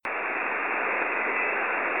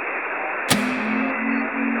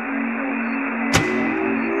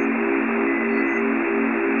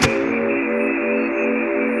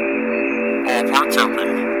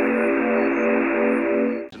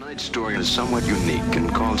Tonight's story is somewhat unique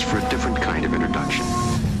and calls for a different kind of introduction.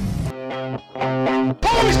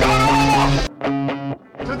 Police gone off!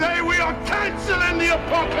 Today we are canceling the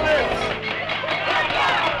apocalypse!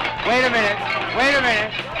 Wait a minute.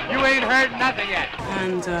 You ain't heard nothing yet.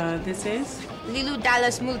 And this is? Lilu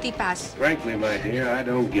Dallas Multipass. Frankly, my dear, I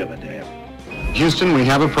don't give a damn. Houston, we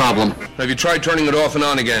have a problem. Have you tried turning it off and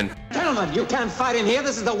on again? Gentlemen, you can't fight in here.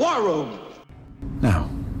 This is the war room. Now,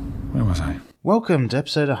 where was I? Welcome to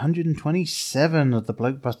episode 127 of the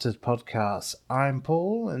Blokebusters podcast. I'm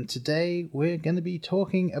Paul, and today we're going to be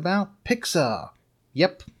talking about Pixar.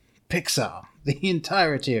 Yep, Pixar. The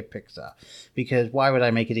entirety of Pixar. Because why would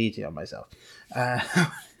I make it easy on myself?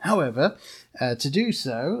 However, to do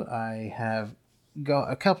so, I have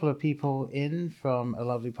got a couple of people in from a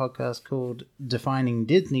lovely podcast called Defining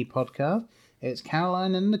Disney Podcast. It's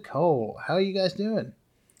Caroline and Nicole. How are you guys doing?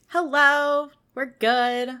 Hello. We're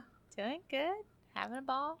good. Doing good. Having a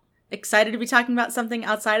ball. Excited to be talking about something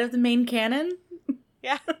outside of the main canon.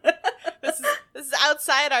 Yeah. This is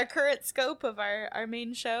outside our current scope of our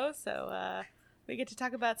main show, so we get to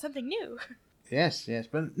talk about something new. Yes,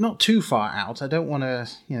 but not too far out. I don't want to,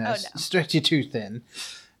 stretch you too thin.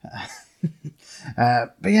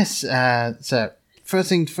 But yes, so first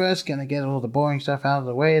things first, going to get all the boring stuff out of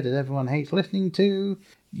the way that everyone hates listening to.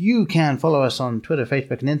 You can follow us on Twitter,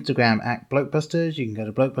 Facebook, and Instagram at Blokebusters. You can go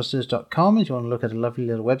to blokebusters.com if you want to look at a lovely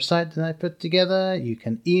little website that I put together. You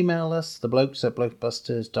can email us,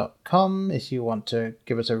 theblokes@blokebusters.com, if you want to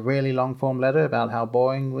give us a really long form letter about how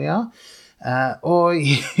boring we are. Or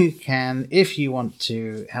you can, if you want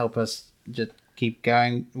to help us just keep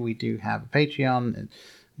going, we do have a Patreon,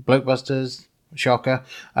 Blokebusters, shocker.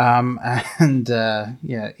 And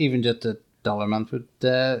even just $1 a month would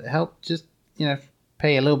help just,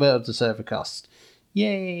 pay a little bit of the server cost.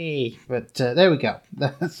 Yay! But there we go.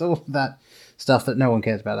 That's all that stuff that no one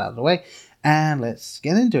cares about out of the way. And let's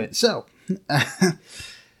get into it. So,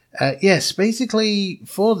 yes, basically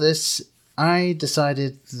for this, I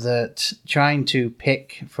decided that trying to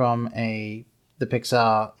pick from the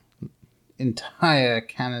Pixar entire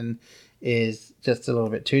canon is just a little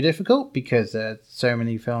bit too difficult because there are so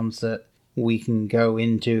many films that we can go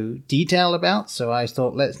into detail about. So I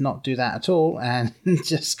thought, let's not do that at all and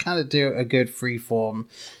just kind of do a good free-form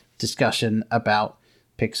discussion about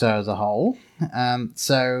Pixar as a whole.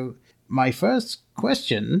 So my first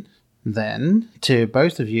question then to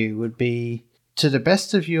both of you would be, to the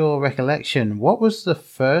best of your recollection, what was the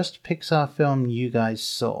first Pixar film you guys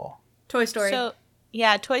saw? Toy Story. So,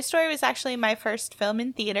 yeah, Toy Story was actually my first film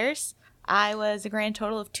in theaters. I was a grand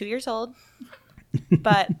total of 2 years old.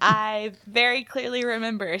 But I very clearly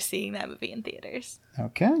remember seeing that movie in theaters.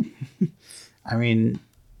 Okay. I mean,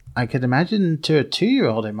 I could imagine to a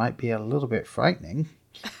 2-year-old it might be a little bit frightening.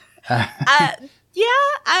 I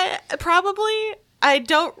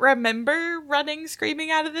don't remember running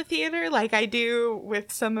screaming out of the theater like I do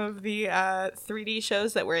with some of the 3D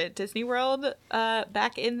shows that were at Disney World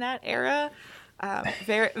back in that era.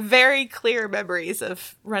 Very, very clear memories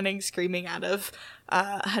of running screaming out of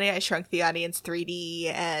Honey, I Shrunk the Audience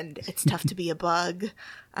 3D and It's Tough to Be a Bug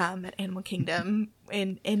at Animal Kingdom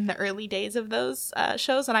in the early days of those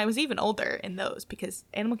shows. And I was even older in those because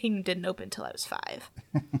Animal Kingdom didn't open until I was 5.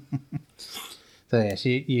 So yes,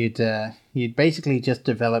 you'd basically just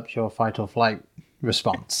developed your fight or flight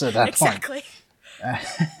response at that exactly. point.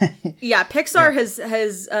 Yeah, Pixar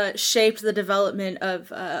has shaped the development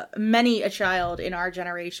of many a child in our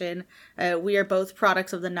generation. We are both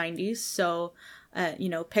products of the 90s, so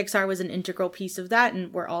Pixar was an integral piece of that,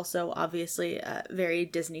 and we're also obviously very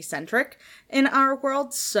Disney-centric in our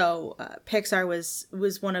world, so Pixar was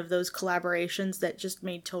one of those collaborations that just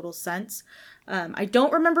made total sense. I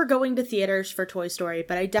don't remember going to theaters for Toy Story,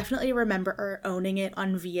 but I definitely remember owning it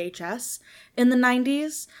on VHS in the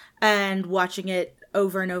 90s and watching it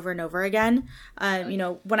over and over and over again.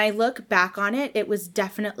 When I look back on it, it was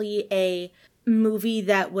definitely a movie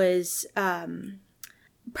that was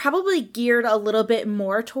probably geared a little bit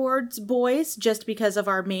more towards boys just because of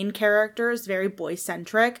our main characters, very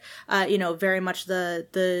boy-centric, very much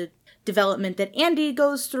the development that Andy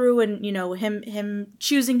goes through and, him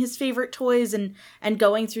choosing his favorite toys and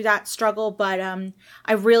going through that struggle. But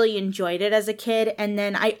I really enjoyed it as a kid. And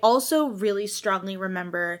then I also really strongly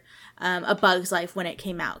remember A Bug's Life when it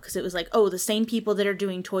came out, because it was like, oh, the same people that are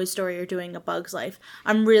doing Toy Story are doing A Bug's Life.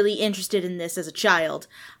 I'm really interested in this as a child.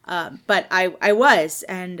 But I was,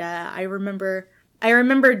 and I remember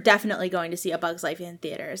definitely going to see A Bug's Life in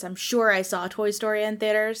theaters. I'm sure I saw Toy Story in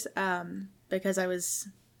theaters because I was,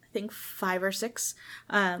 I think, 5 or 6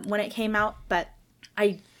 when it came out. But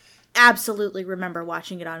I absolutely remember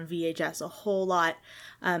watching it on VHS a whole lot.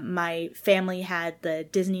 My family had the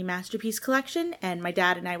Disney Masterpiece Collection, and my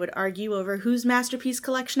dad and I would argue over whose Masterpiece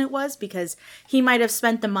Collection it was, because he might have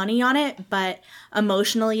spent the money on it, but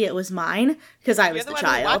emotionally it was mine, because I was the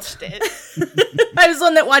child. Who watched it. I was the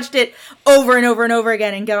one that watched it over and over and over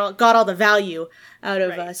again and got all the value out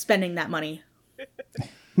of spending that money.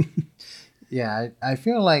 Yeah, I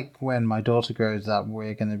feel like when my daughter grows up,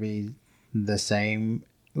 we're going to be the same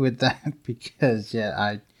with that, because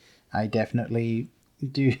I definitely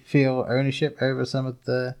do feel ownership over some of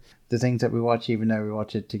the things that we watch, even though we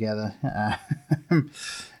watch it together.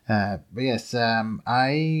 But yes,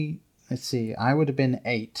 let's see, I would have been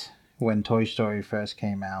 8 when Toy Story first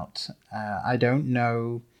came out. I don't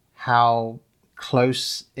know how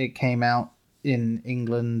close it came out in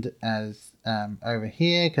England as over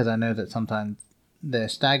here, because I know that sometimes they're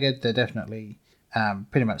staggered. They're definitely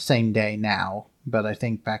pretty much same day now, but I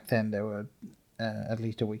think back then they were at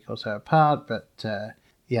least a week or so apart. But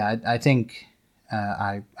yeah, I think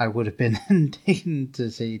I would have been taken to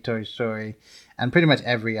see Toy Story and pretty much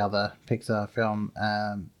every other Pixar film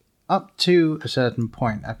up to a certain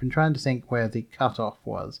point. I've been trying to think where the cutoff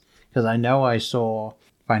was, because I know I saw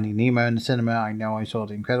Finding Nemo in the cinema. I know I saw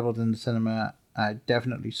The Incredibles in the cinema. I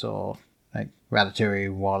definitely saw like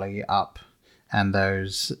Ratatouille, WALL-E, Up, and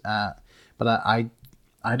those. But I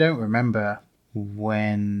don't remember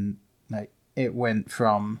when like it went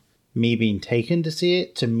from me being taken to see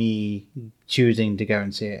it to me choosing to go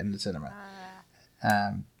and see it in the cinema.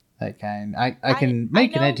 I can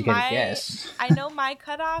make an educated guess. I know my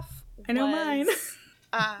cutoff. I know mine.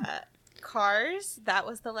 Cars. That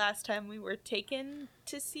was the last time we were taken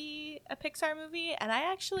to see a Pixar movie, and I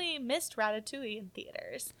actually missed Ratatouille in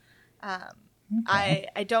theaters. Okay.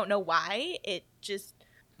 I don't know why. It just,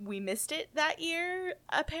 we missed it that year,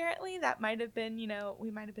 apparently. That might have been,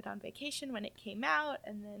 we might have been on vacation when it came out,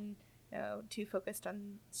 and then, too focused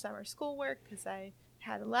on summer schoolwork, because I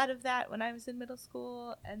had a lot of that when I was in middle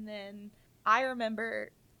school. And then I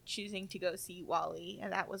remember choosing to go see WALL-E,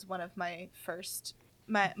 and that was one of my first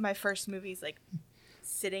movies, like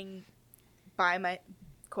sitting by my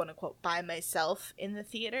quote unquote by myself in the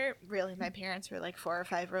theater. Really, my parents were like 4 or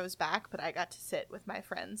 5 rows back, but I got to sit with my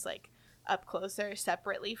friends like up closer,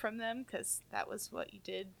 separately from them, because that was what you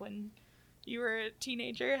did when you were a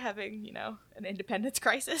teenager having, an independence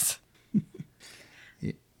crisis.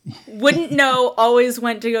 Wouldn't know, always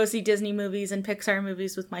went to go see Disney movies and Pixar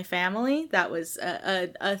movies with my family. That was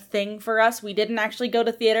a thing for us. We didn't actually go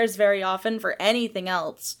to theaters very often for anything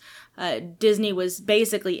else. Disney was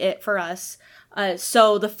basically it for us.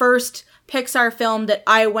 So the first Pixar film that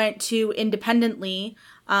I went to independently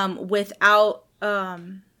without...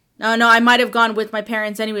 No, I might have gone with my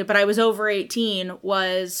parents anyway, but I was over 18,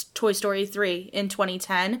 was Toy Story 3 in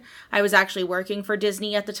 2010. I was actually working for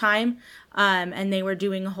Disney at the time, and they were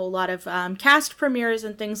doing a whole lot of cast premieres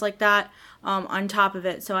and things like that on top of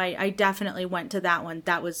it. So I definitely went to that one.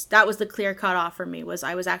 That was the clear cutoff for me, was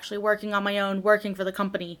I was actually working on my own, working for the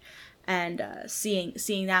company, and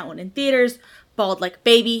seeing that one in theaters. Bawled like a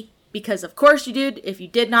baby, because of course you did. If you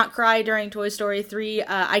did not cry during Toy Story 3,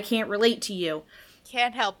 I can't relate to you.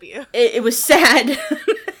 Can't help you. It was sad.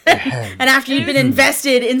 And after you'd been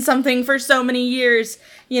invested in something for so many years,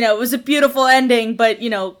 it was a beautiful ending, but,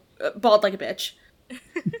 bawled like a bitch.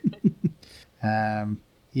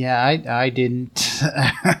 Yeah, I didn't.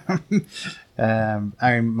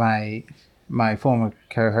 I mean, my former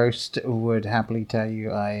co-host would happily tell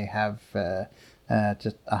you I have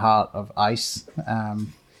just a heart of ice. Or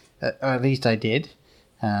at least I did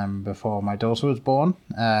before my daughter was born.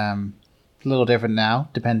 A little different now,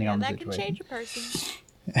 depending on the situation. That can change a person.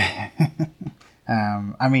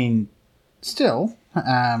 I mean, still,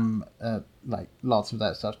 like lots of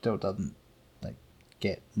that stuff still doesn't like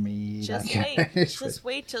get me. Just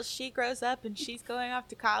wait till she grows up and she's going off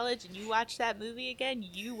to college, and you watch that movie again.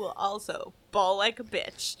 You will also bawl like a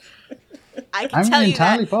bitch. I can tell you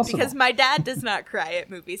that because my dad does not cry at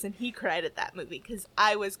movies, and he cried at that movie because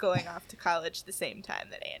I was going off to college the same time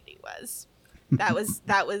that Andy was. That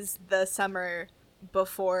was the summer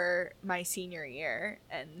before my senior year,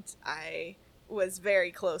 and I was very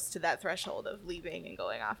close to that threshold of leaving and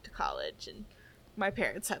going off to college, and my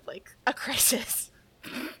parents had like a crisis.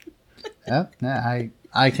 Yeah,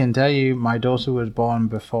 I can tell you my daughter was born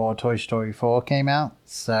before Toy Story 4 came out,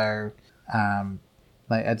 so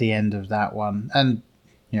like at the end of that one, and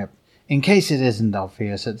in case it isn't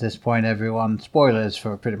obvious at this point, everyone, spoilers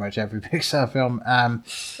for pretty much every Pixar film.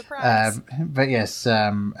 Surprise. But yes,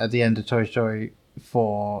 at the end of Toy Story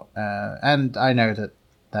 4, and I know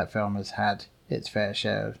that film has had its fair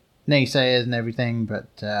share of naysayers and everything,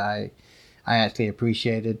 but I actually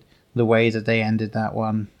appreciated the way that they ended that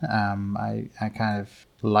one. I kind of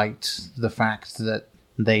liked the fact that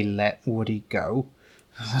they let Woody go.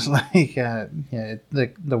 It's like,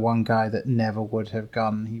 the one guy that never would have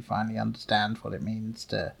gone, he finally understands what it means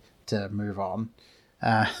to move on.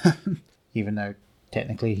 Even though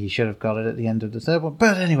technically he should have got it at the end of the third one.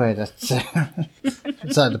 But anyway, that's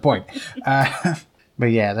beside the point.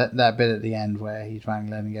 But yeah, that bit at the end where he's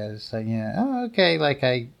finally letting go is like, okay, like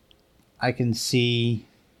I can see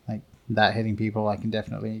like that hitting people. I can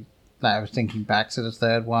definitely, like, I was thinking back to the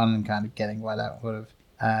third one and kind of getting why that would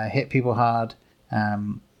have hit people hard.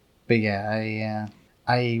 But yeah,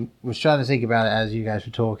 I was trying to think about it as you guys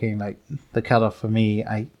were talking, like the cutoff for me.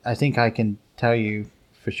 I think I can tell you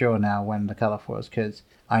for sure now when the cutoff was, because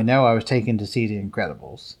I know I was taken to see The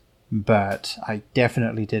Incredibles, but I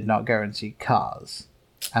definitely did not go and see Cars.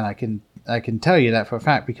 And I can tell you that for a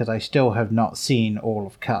fact because I still have not seen all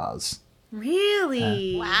of Cars.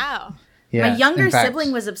 Really? Wow. Yeah, my younger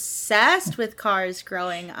sibling was obsessed with Cars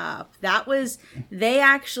growing up. They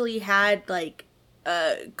actually had like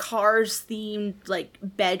Cars themed like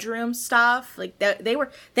bedroom stuff. Like they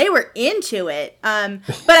were into it. But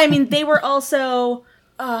I mean they were also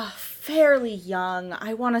fairly young.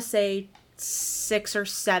 I want to say 6 or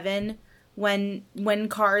 7 when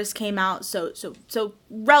Cars came out. So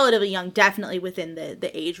relatively young, definitely within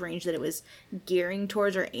the age range that it was gearing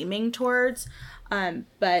towards or aiming towards.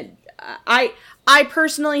 But I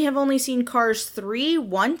personally have only seen Cars 3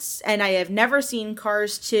 once, and I have never seen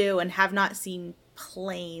Cars 2 and have not seen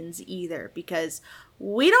Planes either, because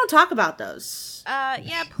we don't talk about those.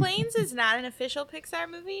 Yeah, Planes is not an official Pixar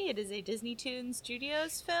movie. It is a Disney Toon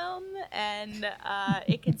Studios film, and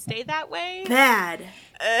it can stay that way. Bad.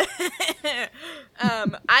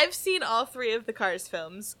 I've seen all 3 of the Cars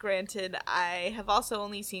films. Granted, I have also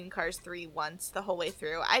only seen Cars 3 once the whole way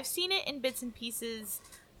through. I've seen it in bits and pieces,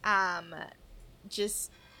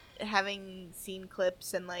 just having seen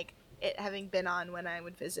clips and like it having been on when I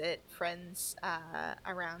would visit friends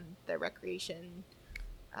around the recreation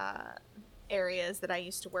areas that I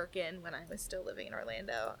used to work in when I was still living in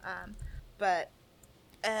Orlando. But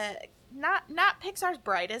not Pixar's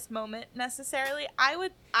brightest moment necessarily. I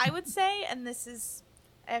would say, and this is,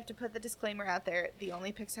 I have to put the disclaimer out there, the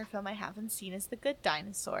only Pixar film I haven't seen is The Good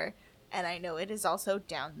Dinosaur, and I know it is also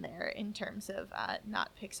down there in terms of not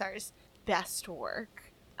Pixar's best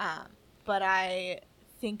work. But I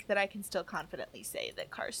think that I can still confidently say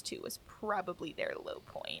that Cars 2 was probably their low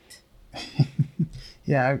point.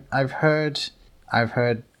 Yeah, I've heard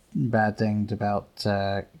bad things about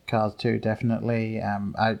Cars 2, definitely.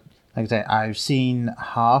 Like I say, I've seen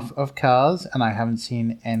half of Cars, and I haven't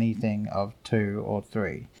seen anything of 2 or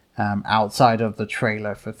 3, outside of the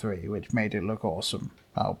trailer for 3, which made it look awesome.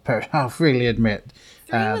 I'll freely admit.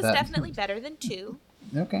 3 was definitely better than 2.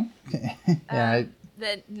 Okay. Yeah.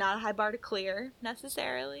 Not a high bar to clear,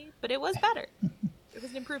 necessarily, but it was better. It was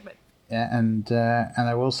an improvement. Yeah, and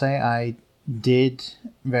I will say I did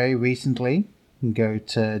very recently go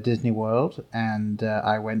to Disney World, and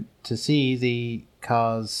I went to see the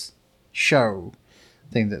Cars show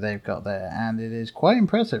thing that they've got there, and it is quite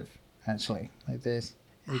impressive, actually. Like this.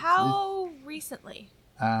 How recently?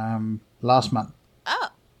 Last month. Oh.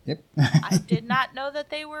 Yep. I did not know that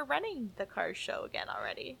they were running the Cars show again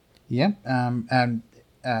already. Yeah.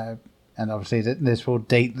 And obviously this will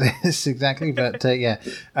date this exactly, but yeah,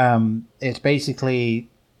 it's basically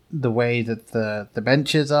the way that the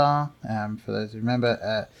benches are. For those who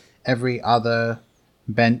remember, every other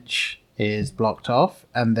bench is blocked off,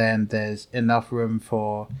 and then there's enough room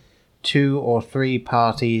for 2 or 3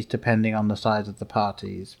 parties, depending on the size of the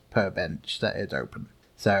parties per bench that is open.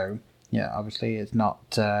 So yeah, obviously it's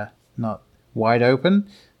not wide open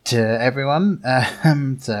to everyone.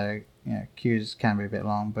 So yeah, queues can be a bit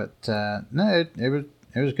long, but no, it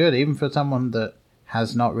was good, even for someone that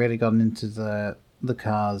has not really gotten into the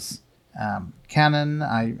Cars canon.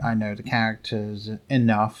 I know the characters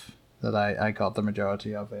enough that I got the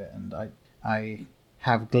majority of it, and I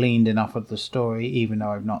have gleaned enough of the story, even though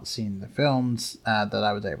I've not seen the films, that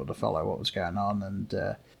I was able to follow what was going on, and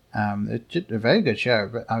it's just a very good show.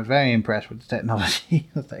 But I was very impressed with the technology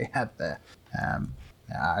that they had there,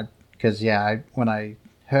 because when I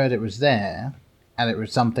heard it was there, and it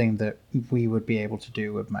was something that we would be able to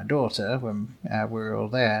do with my daughter when we were all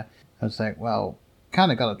there, I was like, well,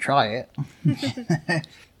 kind of got to try it.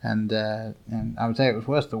 and I would say it was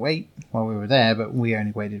worth the wait while we were there, but we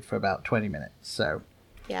only waited for about 20 minutes. So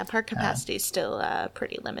yeah, park capacity is still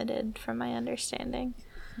pretty limited from my understanding.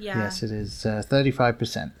 Yeah. Yes, it is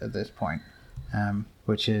 35% at this point,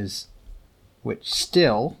 which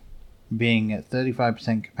still being at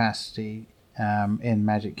 35% capacity in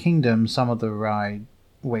Magic Kingdom, some of the ride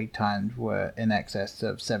wait times were in excess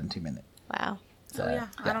of 70 minutes. Wow. So, yeah,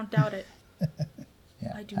 I don't doubt it.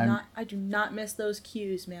 Yeah. I do not miss those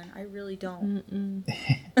queues, man. I really don't.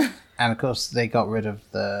 And of course, they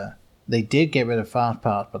did get rid of Fast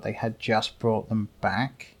Pass, but they had just brought them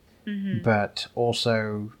back, but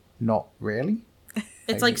also not really.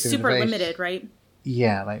 It's like super limited, right?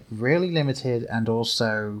 Yeah, like really limited, and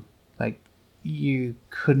also like you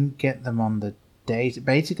couldn't get them on the days.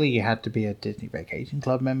 Basically, you had to be a Disney Vacation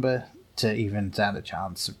Club member to even stand a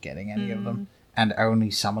chance of getting any of them, and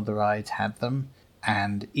only some of the rides had them,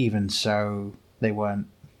 and even so, they weren't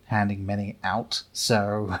handing many out.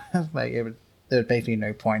 So like there was basically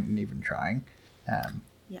no point in even trying.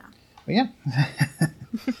 Yeah. But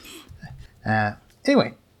yeah.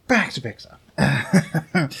 Anyway, back to Pixar.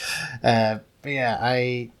 But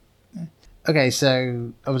yeah, okay,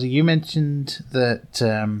 so obviously you mentioned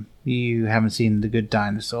that you haven't seen The Good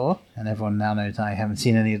Dinosaur, and everyone now knows I haven't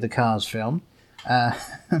seen any of the Cars film.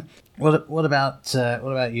 What about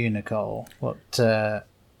you, Nicole?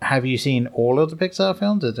 Have you seen all of the Pixar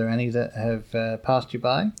films? Are there any that have passed you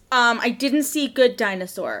by? I didn't see Good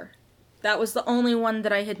Dinosaur. That was the only one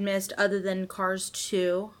that I had missed other than Cars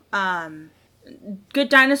 2. Good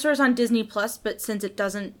Dinosaur's on Disney Plus, but since it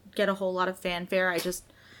doesn't get a whole lot of fanfare, I just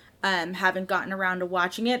haven't gotten around to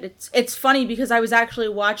watching it. It's funny because I was actually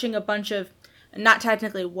watching a bunch of, not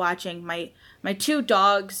technically watching, my two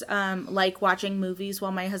dogs like watching movies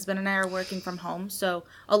while my husband and I are working from home. So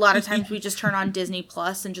a lot of times we just turn on Disney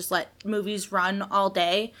Plus and just let movies run all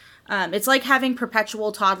day. It's like having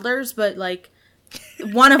perpetual toddlers, but like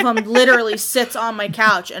one of them literally sits on my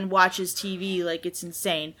couch and watches TV. Like, it's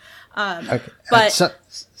insane. Okay. But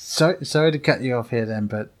sorry to cut you off here then,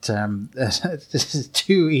 but this is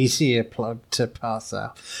too easy a plug to pass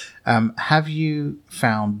out. Have you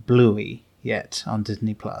found Bluey yet on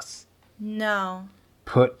Disney Plus? No.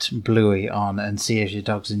 Put Bluey on and see if your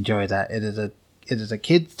dogs enjoy that. It is a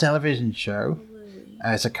kids' television show.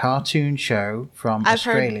 It's a cartoon show from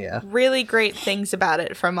Australia. I've heard really great things about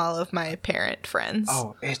it from all of my parent friends.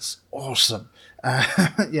 Oh, it's awesome.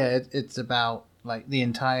 Yeah, it's about like the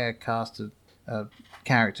entire cast of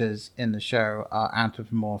characters in the show are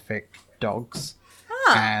anthropomorphic dogs,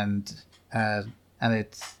 and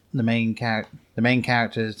it's the main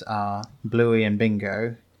characters are Bluey and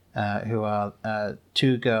Bingo, who are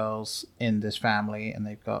two girls in this family, and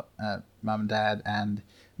they've got mum and dad, and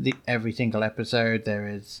every single episode there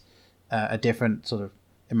is a different sort of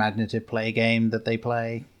imaginative play game that they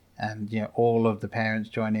play, and all of the parents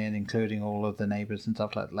join in, including all of the neighbors and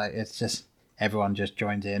stuff like it's just everyone just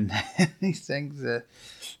joins in these things.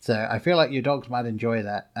 So I feel like your dogs might enjoy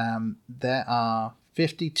that. There are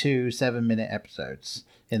 52 7-minute episodes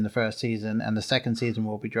in the first season, and the second season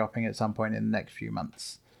will be dropping at some point in the next few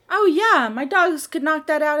months. Oh yeah, my dogs could knock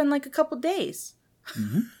that out in like a couple days.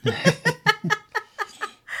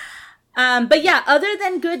 But yeah, other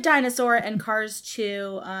than Good Dinosaur and Cars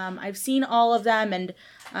 2, I've seen all of them, and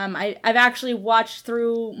I've actually watched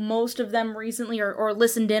through most of them recently, or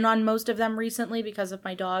listened in on most of them recently because of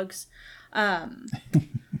my dogs.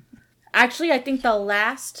 Actually, I think the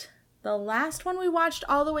last one we watched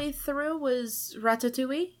all the way through was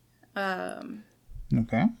Ratatouille.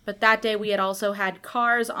 Okay. But that day we had also had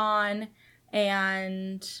Cars on,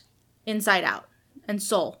 and Inside Out, and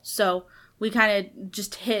Soul. So we kind of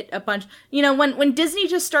just hit a bunch. When Disney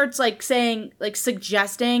just starts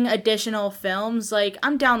suggesting additional films, like,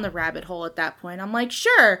 I'm down the rabbit hole at that point. I'm like,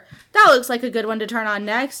 sure, that looks like a good one to turn on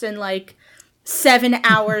next. And 7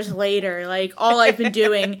 hours later, all I've been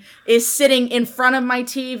doing is sitting in front of my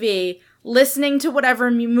TV, listening to whatever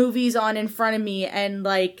movie's on in front of me, and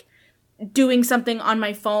doing something on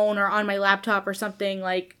my phone or on my laptop or something.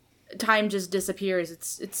 Time just disappears.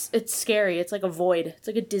 It's scary. It's like a void. It's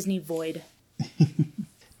like a Disney void.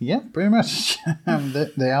 Yeah, pretty much.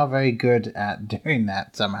 They are very good at doing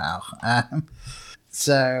that somehow.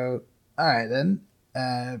 So, all right then.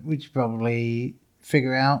 We should probably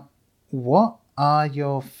figure out what are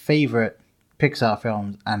your favorite Pixar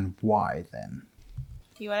films and why. Then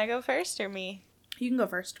you want to go first or me? You can go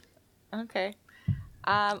first. Okay.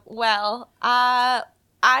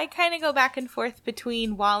 I kind of go back and forth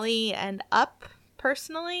between WALL-E and Up,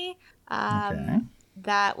 personally. Okay.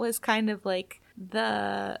 That was kind of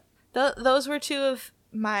those were two of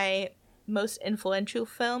my most influential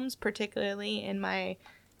films, particularly in my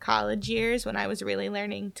college years when I was really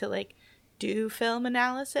learning to do film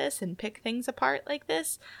analysis and pick things apart like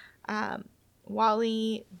this.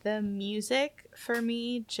 WALL-E, the music for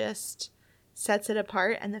me just sets it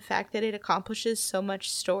apart, and the fact that it accomplishes so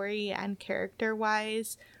much story and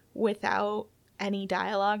character-wise without any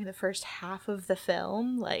dialogue in the first half of the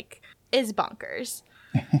film, like, is bonkers.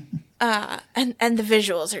 And the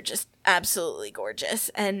visuals are just absolutely gorgeous.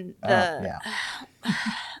 And the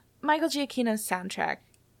Michael Giacchino's soundtrack,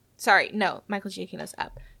 Michael Giacchino's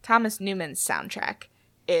Up. Thomas Newman's soundtrack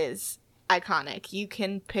is iconic. You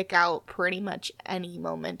can pick out pretty much any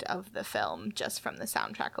moment of the film just from the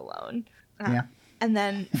soundtrack alone. And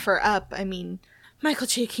then for Up, I mean, Michael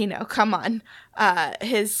Giacchino, come on.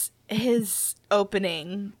 His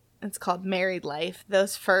opening, it's called Married Life.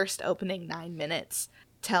 Those first opening 9 minutes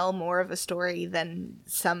tell more of a story than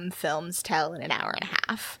some films tell in an hour and a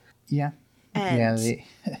half. Yeah. And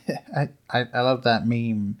I love that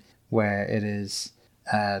meme where it is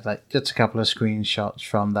like just a couple of screenshots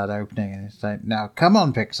from that opening, and it's like, now come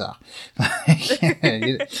on, Pixar.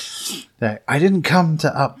 I didn't come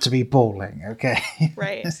up to be bowling, okay?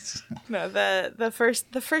 Right. No, the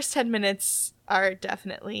first 10 minutes are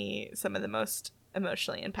definitely some of the most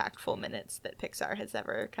emotionally impactful minutes that Pixar has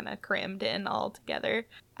ever kind of crammed in all together.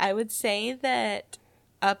 I would say that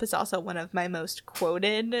Up is also one of my most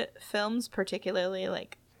quoted films, particularly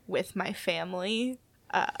like with my family.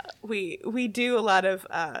 We do a lot of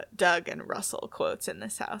Doug and Russell quotes in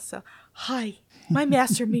this house. So, hi, my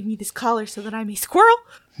master made me this collar so that I'm a squirrel.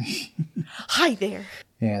 Hi there.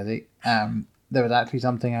 Yeah, there was actually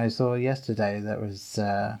something I saw yesterday that was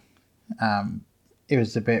it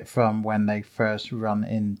was the bit from when they first run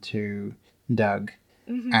into Doug,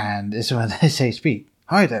 and it's when they say "speak."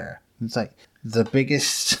 Hi there. It's like the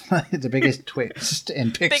biggest twist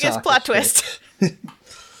in Pixar. Biggest plot twist.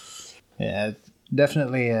 Yeah, it's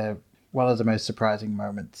definitely one of the most surprising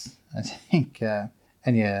moments, I think. The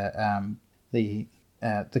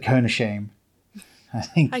cone of shame. I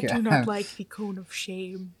think I do not like the cone of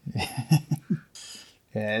shame.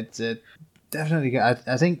 Yeah, it's definitely good.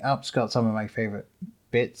 I think Up's got some of my favorite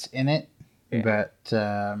bits in it, but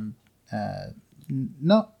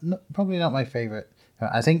probably not my favorite.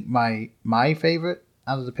 I think my favorite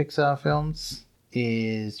out of the Pixar films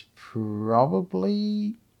is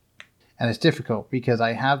probably, and it's difficult because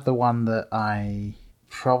I have the one that I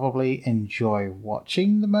probably enjoy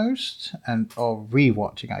watching the most, or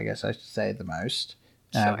rewatching, I guess I should say, the most,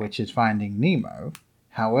 which is Finding Nemo.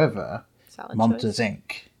 However, Solid Monsters choice.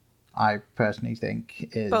 Inc. I personally think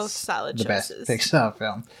is Both solid the choices. best Pixar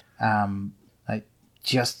film.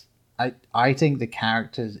 I think the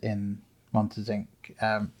characters in Monsters Inc.,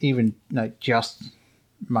 even like just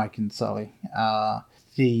Mike and Sully, are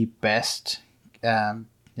the best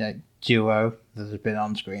duo that has been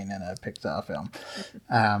on screen in a Pixar film.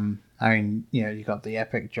 I mean, you got the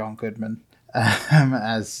epic John Goodman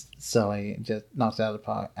as Sully, just knocks it out of the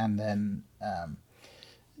park, and then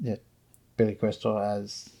Billy Crystal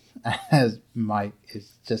as Mike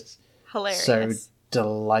is just Hilarious. so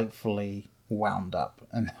delightfully wound up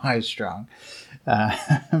and high strung,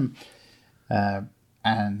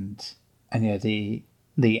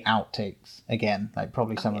 the outtakes again, like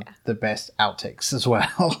probably some of the best outtakes as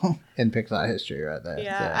well in Pixar history, right there.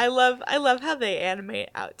 Yeah, So. I love how they animate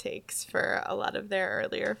outtakes for a lot of their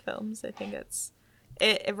earlier films. I think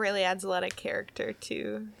it really adds a lot of character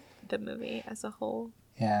to the movie as a whole.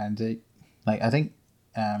 Yeah, and I think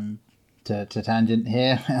to tangent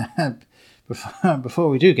here before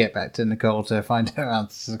we do get back to Nicole to find her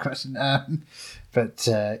answer to the question. I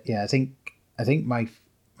think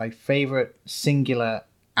my favorite singular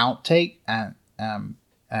outtake, and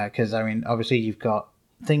because I mean obviously you've got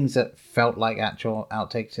things that felt like actual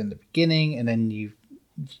outtakes in the beginning, and then you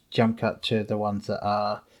jump cut to the ones that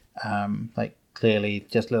are like clearly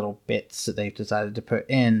just little bits that they've decided to put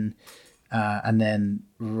in. And then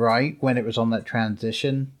right when it was on that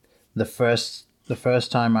transition, the first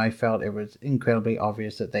time I felt it was incredibly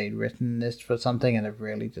obvious that they'd written this for something and are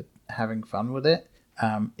really just having fun with it,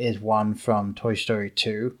 is one from Toy Story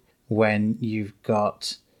 2 when you've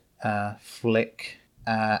got Flick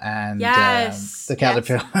and the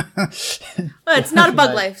caterpillar. Well, it's not a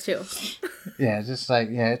Bug Life 2. Yeah, just like,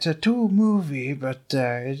 it's a 2 movie, but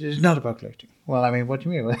it's not a Bug Life 2. Well, I mean, what do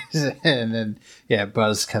you mean? And then,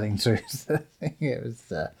 Buzz cutting through. It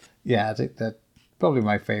was, I think that's probably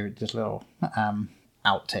my favorite, just little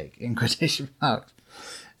outtake in quotation marks.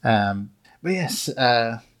 But yes,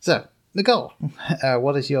 so, Nicole,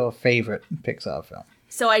 what is your favorite Pixar film?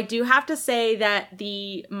 So I do have to say that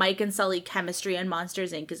the Mike and Sully chemistry in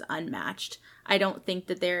Monsters, Inc. is unmatched. I don't think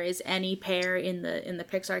that there is any pair in the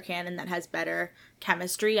Pixar canon that has better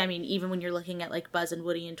chemistry. I mean, even when you're looking at like Buzz and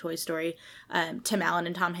Woody in Toy Story, Tim Allen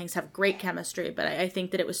and Tom Hanks have great chemistry, but I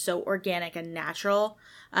think that it was so organic and natural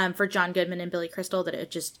for John Goodman and Billy Crystal that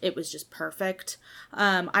it was just perfect.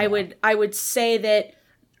 I would say that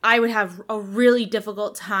I would have a really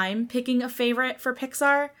difficult time picking a favorite for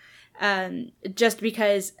Pixar. Just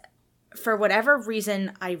because, for whatever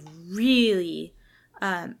reason, I really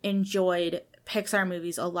enjoyed Pixar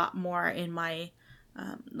movies a lot more in my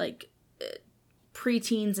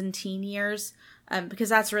preteens and teen years, because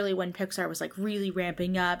that's really when Pixar was like really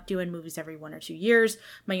ramping up, doing movies every 1 or 2 years.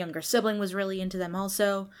 My younger sibling was really into them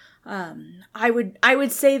also. I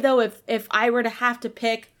would say though, if I were to have to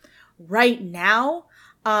pick right now,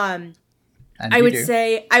 I would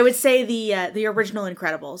say the original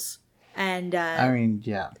Incredibles. And I mean,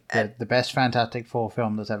 yeah, the best Fantastic Four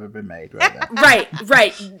film that's ever been made, right there.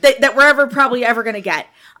 right. That we're probably ever gonna get.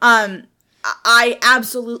 I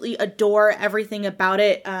absolutely adore everything about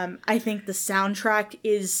it. I think the soundtrack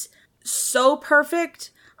is so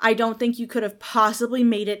perfect. I don't think you could have possibly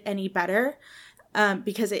made it any better.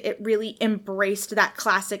 Because it really embraced that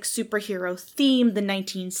classic superhero theme, the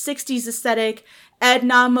 1960s aesthetic.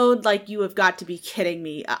 Edna mode, like, you have got to be kidding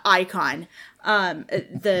me, icon.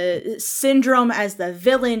 The Syndrome as the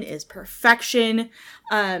villain is perfection.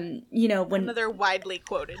 Another widely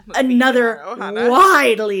quoted movie.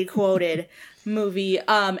 Widely quoted movie.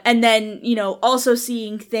 And then, also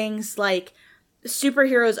seeing things like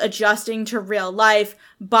superheroes adjusting to real life,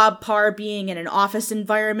 Bob Parr being in an office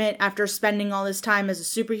environment after spending all this time as a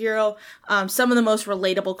superhero, some of the most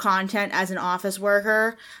relatable content as an office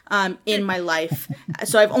worker in my life.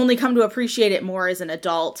 So I've only come to appreciate it more as an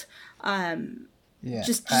adult.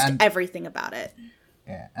 Just everything about it.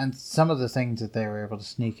 Yeah, and some of the things that they were able to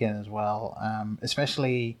sneak in as well,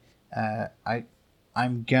 especially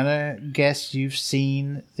I'm gonna guess you've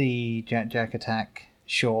seen the Jack Attack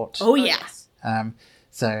short. Oh yeah.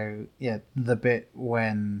 So yeah, the bit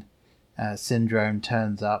when Syndrome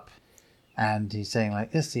turns up and he's saying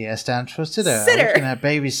like, this the S stands for sitter. I was gonna have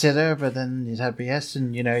babysitter, but then you'd have BS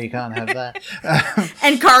and you can't have that.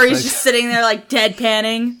 And Kari's just sitting there like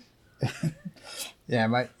deadpanning. Yeah,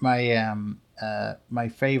 my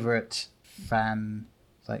favorite fan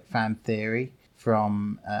theory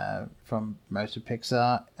from most of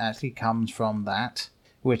Pixar actually comes from that,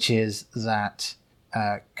 which is that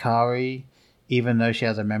Kari, even though she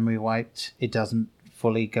has a memory wiped, it doesn't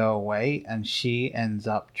fully go away, and she ends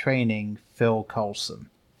up training Phil Coulson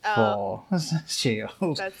for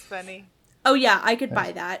S.H.I.E.L.D. That's funny. Oh yeah, I could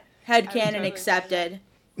buy that. Headcanon accepted.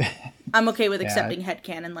 I'm okay with accepting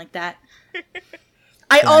headcanon like that.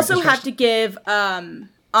 I also have to give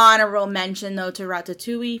honorable mention though to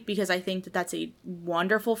Ratatouille, because I think that that's a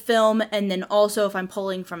wonderful film, and then also if I'm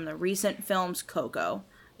pulling from the recent films, Coco.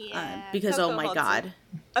 Yeah, because Coco oh my god,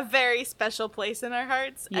 a very special place in our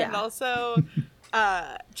hearts. Yeah. And also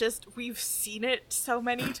just we've seen it so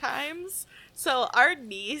many times. So our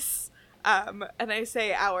niece, and I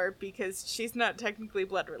say our because she's not technically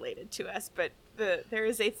blood related to us, but there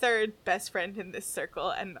is a third best friend in this circle,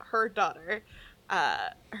 and her daughter,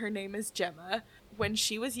 her name is Gemma. When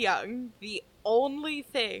she was young, the only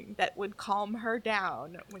thing that would calm her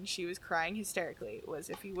down when she was crying hysterically was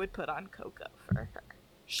if you would put on Coco for her.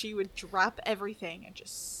 She would drop everything and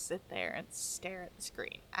just sit there and stare at the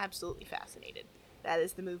screen. Absolutely fascinated. That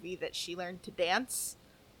is the movie that she learned to dance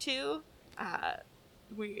to.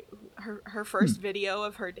 Her first video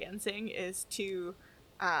of her dancing is to...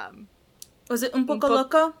 was it Un Poco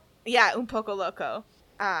Loco? Yeah, Un Poco Loco.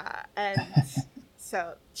 And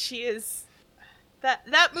so she is...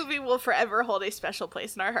 That movie will forever hold a special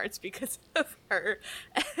place in our hearts because of her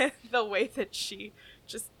and the way that she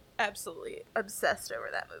just absolutely obsessed over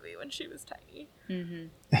that movie when she was tiny. Mm-hmm.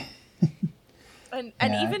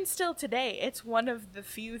 and even still today, it's one of the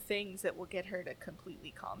few things that will get her to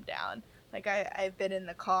completely calm down. Like I've been in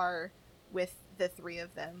the car with the three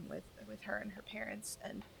of them, with her and her parents,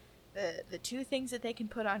 and the two things that they can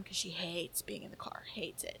put on, because she hates being in the car,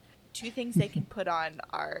 hates it. Two things they can put on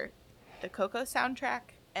are the Coco soundtrack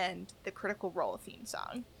and the Critical Role theme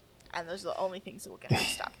song. And those are the only things that will get her to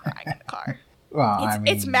stop crying in the car. Well,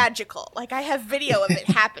 it's magical. Like, I have video of it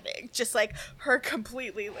happening. Just, like, her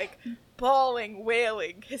completely, like, bawling,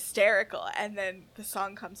 wailing, hysterical. And then the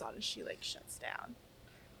song comes on and she, like, shuts down.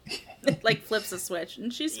 Like, flips a switch.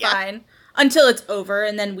 And she's fine. Until it's over.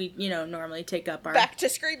 And then we, normally take up our... Back to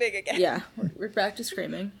screaming again. Yeah, we're back to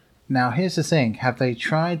screaming. Now, here's the thing. Have they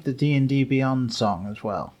tried the D&D Beyond song as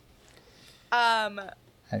well?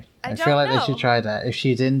 I feel like they should try that. If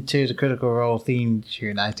she's into the Critical Role theme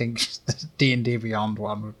tune, I think the D&D Beyond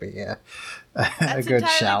one would be a That's good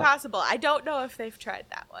entirely shout. possible. I don't know if they've tried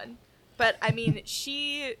that one, but I mean,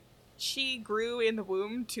 she grew in the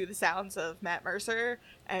womb to the sounds of Matt Mercer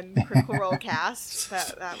and Critical Role cast.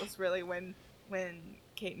 That was really when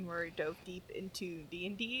Kate and Rory dove deep into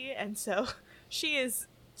D&D, and so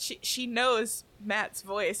she knows Matt's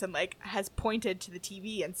voice and like has pointed to the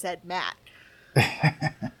TV and said Matt.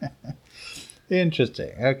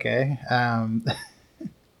 Interesting. Okay.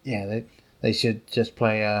 Yeah, they should just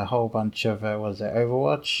play a whole bunch of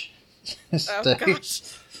Overwatch. Gosh.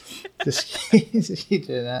 Just keep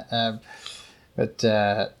doing that.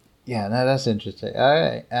 Yeah, no, that's interesting. All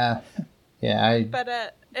right.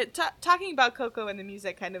 Talking about Coco and the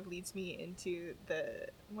music kind of leads me into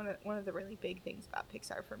one of the really big things about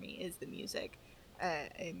Pixar for me is the music.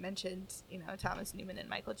 I mentioned, Thomas Newman and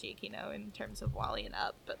Michael Giacchino in terms of WALL-E and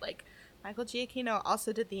Up, but like Michael Giacchino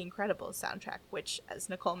also did the Incredibles soundtrack, which, as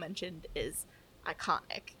Nicole mentioned, is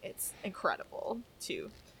iconic. It's incredible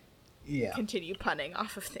to continue punning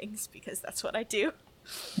off of things because that's what I do.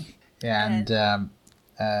 Yeah, and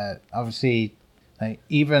obviously, like,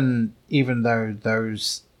 even though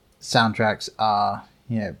those soundtracks are,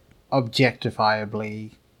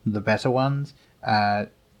 objectifiably the better ones,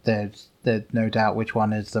 there's no doubt which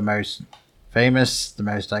one is the most famous, the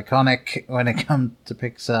most iconic when it comes to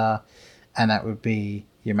Pixar, and that would be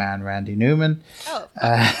your man Randy Newman. Oh,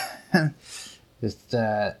 there's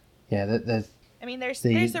I mean, there's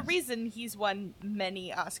a reason he's won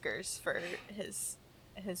many Oscars for his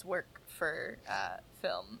work for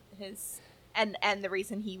film. And the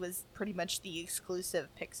reason he was pretty much the exclusive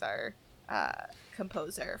Pixar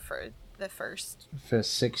composer for the first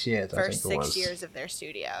 6 years. First 6 years of their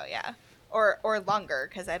studio, yeah, or longer,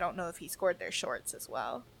 because I don't know if he scored their shorts as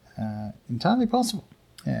well. Entirely possible.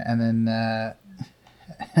 Yeah, and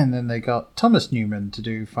then they got Thomas Newman to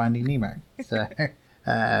do Finding Nemo. So,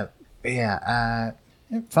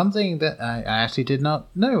 fun thing that I actually did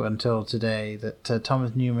not know until today, that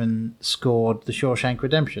Thomas Newman scored The Shawshank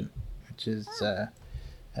Redemption, which is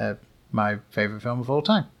my favorite film of all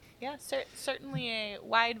time. Yeah, certainly a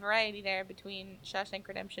wide variety there between Shawshank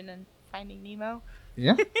Redemption and Finding Nemo.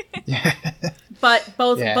 Yeah, yeah. But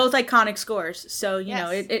both iconic scores, so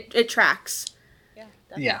it tracks. Yeah,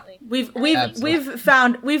 definitely. We've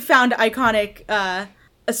found iconic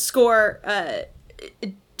score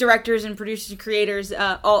directors and producers and creators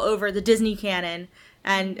all over the Disney canon,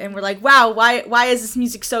 and we're like, wow, why is this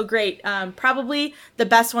music so great? Probably the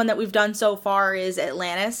best one that we've done so far is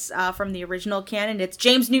Atlantis from the original canon. It's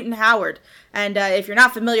James Newton Howard, and if you're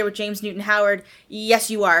not familiar with James Newton Howard,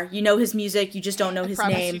 yes you are. You know his music, you just don't know his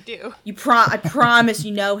name. You do. I promise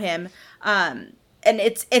you know him. And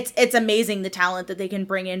it's amazing the talent that they can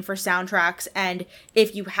bring in for soundtracks, and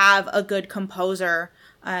if you have a good composer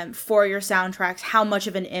for your soundtracks, how much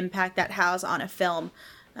of an impact that has on a film.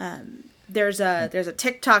 There's a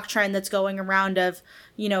TikTok trend that's going around of,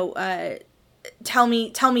 tell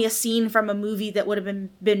me a scene from a movie that would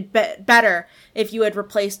have been better if you had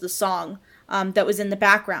replaced the song that was in the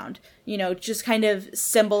background. Just kind of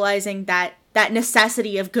symbolizing that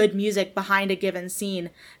necessity of good music behind a given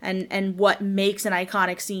scene and what makes an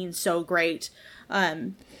iconic scene so great.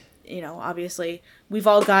 Obviously we've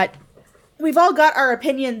all got our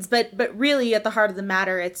opinions, but really at the heart of the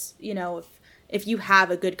matter, it's, if you have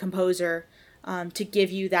a good composer to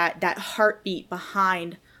give you that heartbeat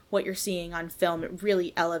behind what you're seeing on film, it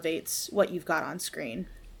really elevates what you've got on screen.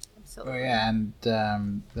 Absolutely. Oh yeah, and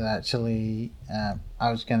actually,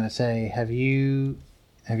 I was gonna say, have you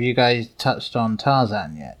guys touched on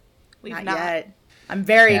Tarzan yet? We've Not yet. I'm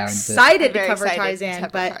very excited to cover Tarzan,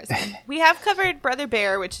 but we have covered Brother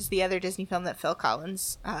Bear, which is the other Disney film that Phil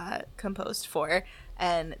Collins composed for,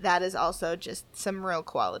 and that is also just some real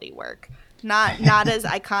quality work. Not as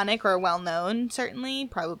iconic or well known, certainly,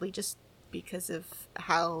 probably just because of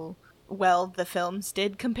how well the films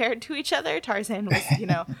did compared to each other. Tarzan was,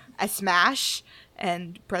 a smash,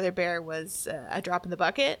 and Brother Bear was a drop in the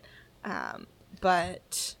bucket.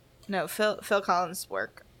 But no, Phil Collins'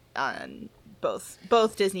 work on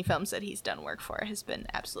both Disney films that he's done work for has been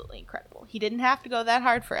absolutely incredible. He didn't have to go that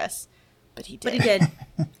hard for us, but he did.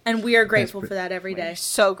 And we are grateful for that every day. We're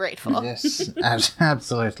so grateful. Yes,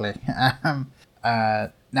 absolutely.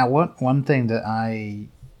 Now, one thing that I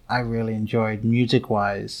really enjoyed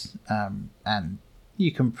music-wise, and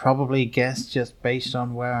you can probably guess just based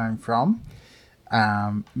on where I'm from,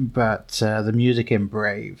 but the music in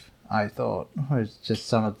Brave, I thought, was just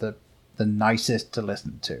some of the nicest to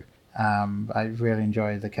listen to. I really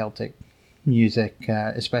enjoy the Celtic music,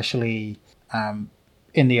 especially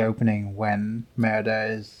in the opening when Merida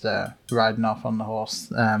is riding off on the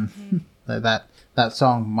horse. That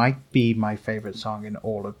song might be my favorite song in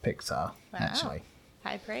all of Pixar. Wow. Actually,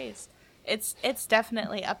 high praise. It's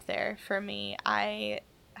definitely up there for me. I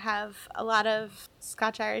have a lot of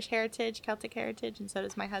Scotch-Irish heritage, Celtic heritage, and so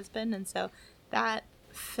does my husband. And so that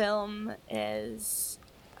film it's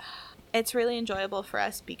really enjoyable for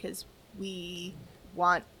us because we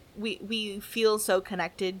feel so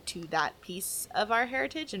connected to that piece of our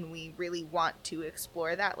heritage, and we really want to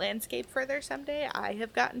explore that landscape further someday. I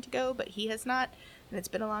have gotten to go, but he has not, and it's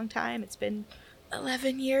been a long time. It's been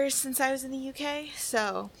 11 years since I was in the UK,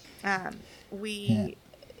 so we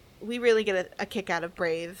really get a kick out of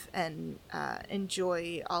Brave and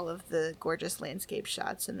enjoy all of the gorgeous landscape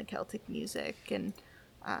shots and the Celtic music, and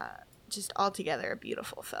just altogether a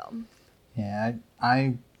beautiful film. Yeah,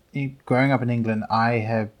 I growing up in England, I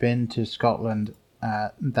have been to Scotland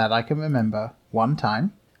that I can remember one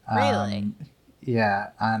time. Really? Yeah,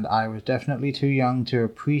 and I was definitely too young to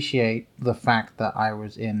appreciate the fact that I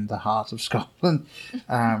was in the heart of Scotland,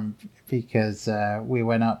 because we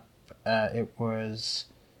went up. It was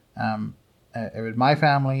my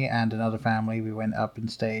family and another family. We went up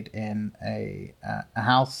and stayed in a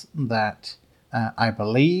house that I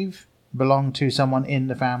believe belonged to someone in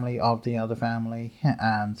the family of the other family,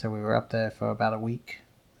 and so we were up there for about a week.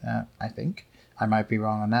 I think I might be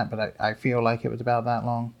wrong on that, but I feel like it was about that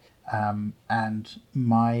long. And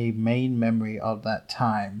my main memory of that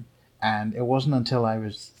time, and it wasn't until I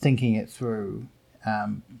was thinking it through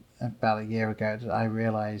about a year ago that I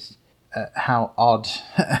realized how odd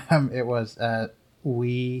it was. It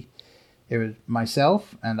was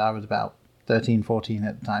myself, and I was about 13, 14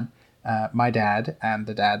 at the time, my dad and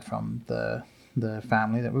the dad from the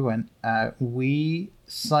family that we went. We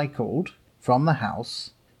cycled from the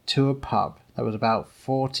house to a pub that was about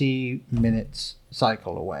 40 minutes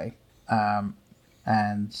cycle away.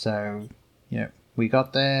 And so, we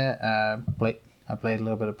got there. I played a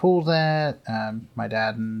little bit of pool there. My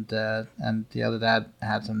dad and the other dad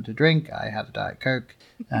had something to drink. I had a Diet Coke,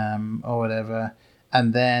 or whatever.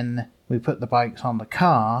 And then we put the bikes on the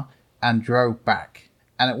car and drove back.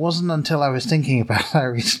 And it wasn't until I was thinking about that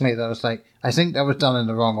recently that I was like, I think that was done in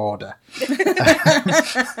the wrong order.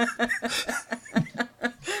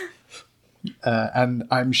 And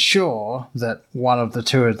I'm sure that one of the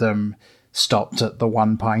two of them stopped at the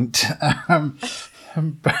 1 pint.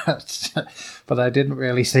 But I didn't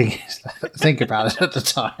really think about it at the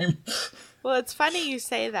time. Well, it's funny you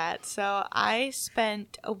say that. So I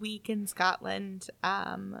spent a week in Scotland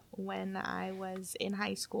when I was in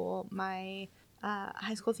high school. My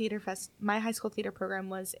high school theater program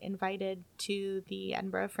was invited to the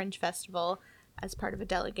Edinburgh Fringe Festival as part of a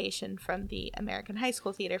delegation from the American High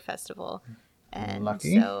School Theater Festival. And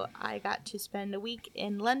Lucky. So I got to spend a week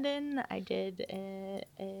in London. I did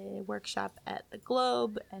a workshop at the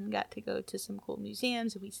Globe and got to go to some cool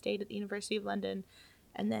museums. We stayed at the University of London.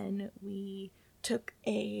 And then we took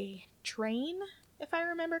a train, if I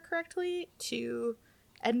remember correctly, to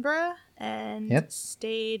Edinburgh and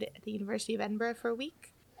stayed at the University of Edinburgh for a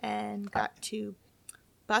week and got to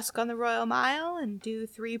busk on the Royal Mile and do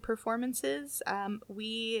 3 performances.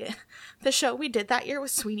 The show we did that year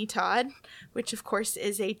was Sweeney Todd, which of course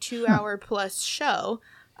is a 2-hour plus show.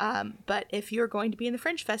 But if you're going to be in the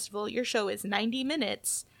Fringe Festival, your show is 90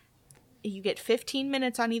 minutes. You get 15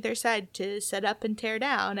 minutes on either side to set up and tear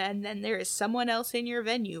down, and then there is someone else in your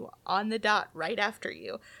venue on the dot right after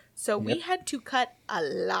you. So we had to cut a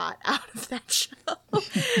lot out of that show.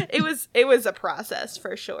 It was a process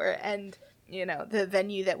for sure. And the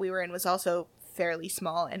venue that we were in was also fairly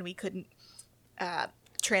small, and we couldn't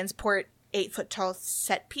transport 8-foot tall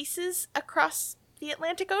set pieces across the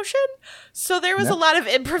Atlantic Ocean. So there was a lot of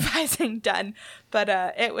improvising done, but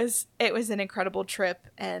it was an incredible trip,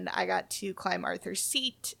 and I got to climb Arthur's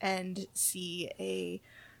Seat and see a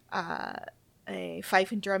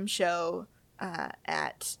fife and drum show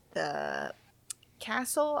at the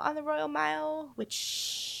castle on the Royal Mile,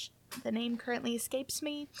 which the name currently escapes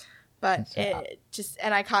me. But it just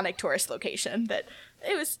an iconic tourist location that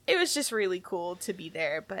it was just really cool to be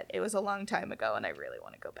there, but it was a long time ago and I really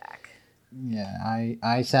want to go back. Yeah,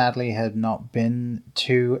 I sadly had not been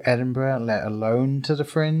to Edinburgh, let alone to the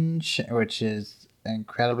Fringe, which is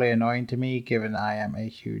incredibly annoying to me given I am a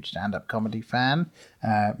huge stand-up comedy fan.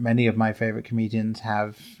 Many of my favorite comedians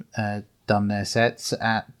have done their sets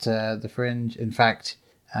at the Fringe. In fact,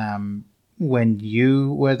 when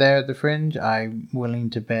you were there at the Fringe, I'm willing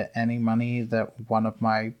to bet any money that one of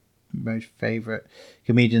my most favorite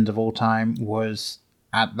comedians of all time was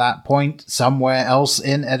at that point somewhere else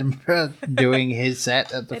in Edinburgh doing his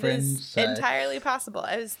set at the Fringe. It is entirely possible.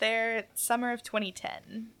 I was there summer of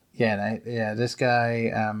 2010. Yeah, this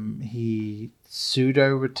guy, he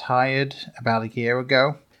pseudo-retired about a year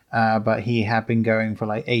ago, but he had been going for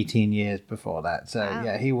like 18 years before that. So, wow.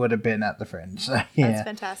 Yeah, he would have been at the Fringe. So, That's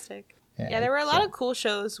fantastic. Yeah, there were a lot so. of cool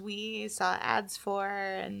shows we saw ads for,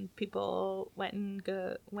 and people went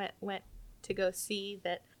to go see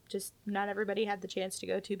that just not everybody had the chance to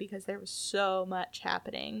go to because there was so much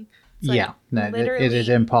happening. So, yeah, like, no, it is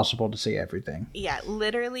impossible to see everything. Yeah,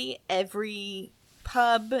 literally every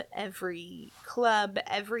pub, every club,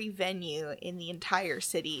 every venue in the entire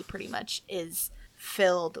city pretty much is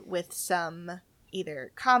filled with some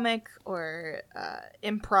either comic or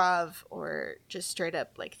improv or just straight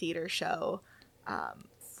up like theater show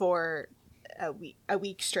for a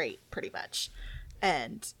week straight pretty much.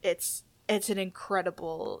 And it's an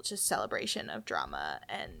incredible just celebration of drama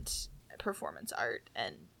and performance art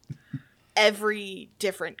and every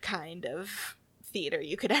different kind of theater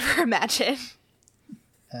you could ever imagine.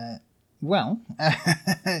 Yeah,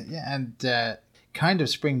 and kind of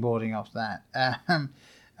springboarding off that,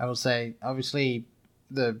 I will say, obviously,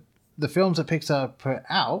 the films that Pixar put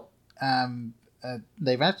out,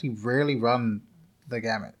 they've actually really run the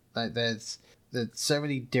gamut. Like, there's so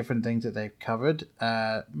many different things that they've covered,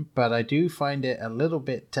 but I do find it a little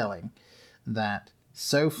bit telling that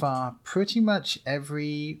so far, pretty much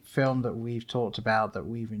every film that we've talked about, that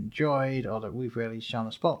we've enjoyed, or that we've really shone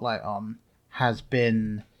a spotlight on, has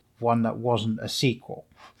been one that wasn't a sequel.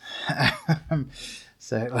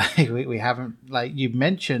 So, like, we haven't, like, you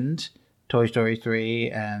mentioned Toy Story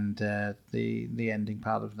 3 and the ending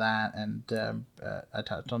part of that, and I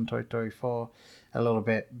touched on Toy Story 4 a little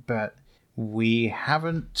bit, but we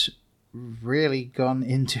haven't really gone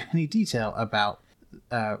into any detail about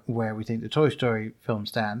where we think the Toy Story films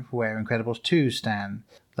stand, where Incredibles 2 stand,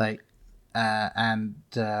 like, and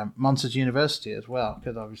Monsters University as well,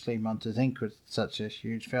 because obviously Monsters Inc. was such a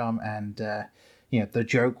huge film, and the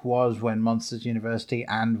joke was when Monsters University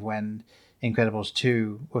and when Incredibles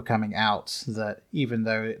 2 were coming out that even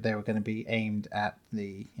though they were going to be aimed at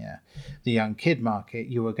the young kid market,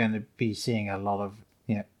 you were going to be seeing a lot of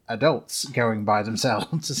adults going by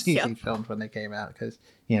themselves to see these films when they came out, because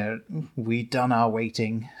we'd done our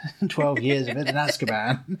waiting 12 years of it in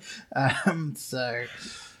Azkaban. So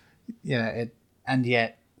and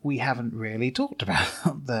yet we haven't really talked about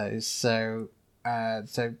those. So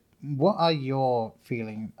what are your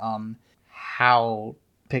feeling on how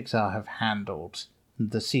Pixar have handled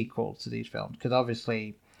the sequels to these films? Because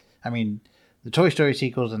obviously, I mean, the Toy Story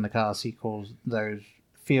sequels and the Cars sequels, those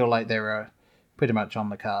feel like they were pretty much on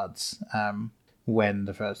the cards when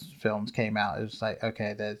the first films came out. It was like,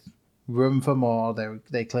 okay, there's room for more.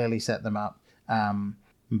 They clearly set them up.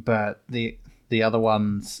 But the other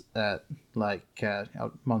ones, like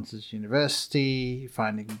Monsters University,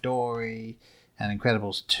 Finding Dory, and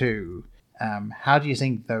Incredibles 2, how do you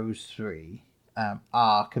think those three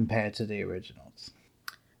are compared to the originals?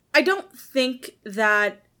 I don't think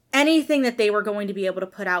that anything that they were going to be able to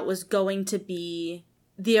put out was going to be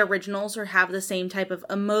the originals or have the same type of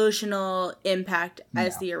emotional impact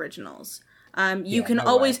as the originals. You can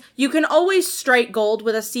always strike gold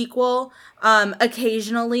with a sequel.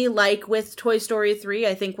 Occasionally, like with Toy Story 3,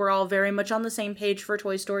 I think we're all very much on the same page for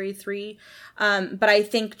Toy Story 3. But I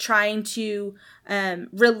think trying to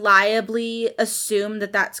reliably assume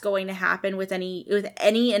that that's going to happen with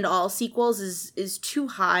any and all sequels is too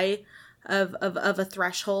high of a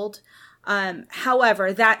threshold.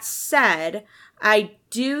 However, that said, I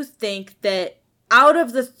do think that out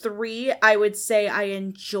of the three, I would say I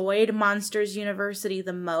enjoyed Monsters University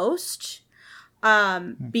the most,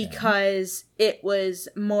 because it was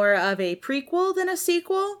more of a prequel than a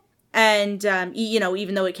sequel. And,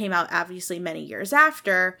 even though it came out obviously many years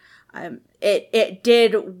after, it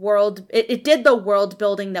did the world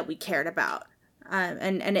building that we cared about.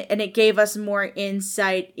 And it gave us more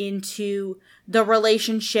insight into the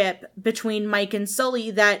relationship between Mike and Sully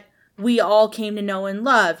that we all came to know and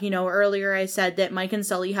love. Earlier I said that Mike and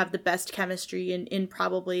Sully have the best chemistry in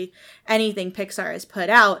probably anything Pixar has put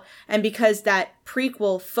out. And because that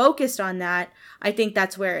prequel focused on that, I think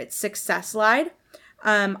that's where its success lied.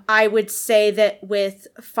 I would say that with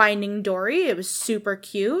Finding Dory, it was super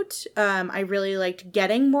cute. I really liked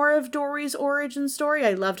getting more of Dory's origin story.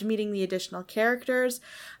 I loved meeting the additional characters.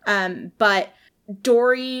 But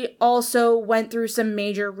Dory also went through some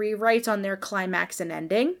major rewrites on their climax and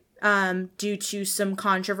ending, due to some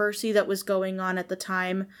controversy that was going on at the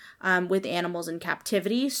time, with animals in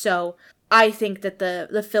captivity. So I think that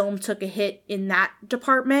the film took a hit in that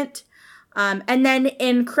department. And then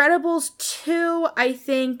Incredibles 2, I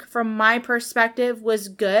think, from my perspective, was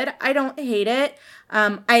good. I don't hate it.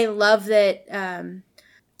 I love that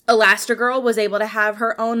Elastigirl was able to have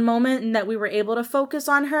her own moment and that we were able to focus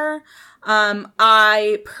on her.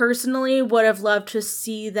 I personally would have loved to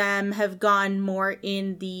see them have gone more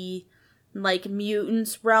in the, like,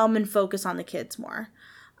 mutants realm and focus on the kids more.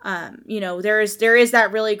 There is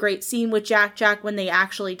that really great scene with Jack when they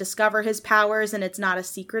actually discover his powers, and it's not a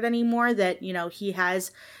secret anymore that, he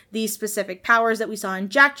has these specific powers that we saw in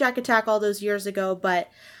Jack Attack all those years ago, but,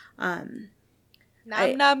 Nom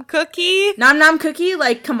Nom Cookie,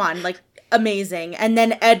 like, come on, like, amazing. And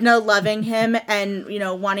then Edna loving him and,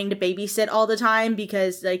 wanting to babysit all the time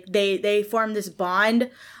because, like, they form this bond.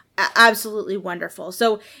 Absolutely wonderful.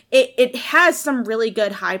 So it has some really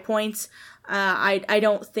good high points. I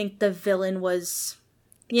don't think the villain was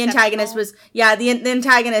the antagonist was the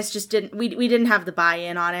antagonist just didn't we didn't have the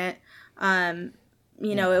buy-in on it.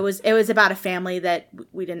 It was about a family that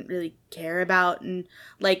we didn't really care about, and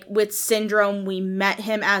like with Syndrome, we met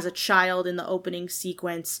him as a child in the opening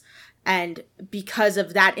sequence, and because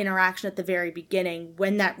of that interaction at the very beginning,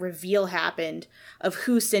 when that reveal happened of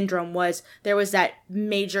who Syndrome was, there was that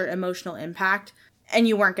major emotional impact, and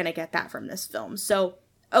you weren't going to get that from this film. So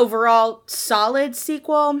overall, solid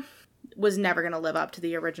sequel, was never going to live up to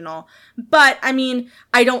the original. But, I mean,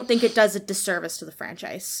 I don't think it does a disservice to the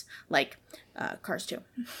franchise, like Cars 2.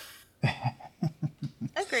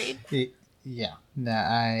 Agreed. Yeah. No,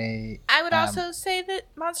 I would also say that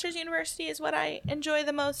Monsters University is what I enjoy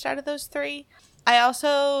the most out of those three. I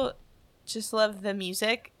also just love the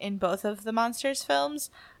music in both of the Monsters films.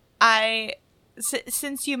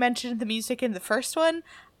 Since you mentioned the music in the first one,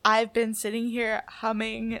 I've been sitting here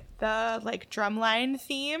humming the, like, drumline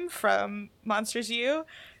theme from Monsters U.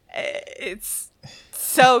 It's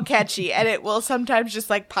so catchy, and it will sometimes just,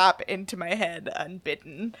 like, pop into my head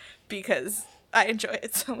unbidden because I enjoy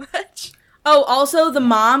it so much. Oh, also the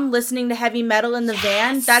mom listening to heavy metal in the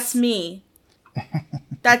van, that's me.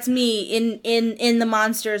 That's me in the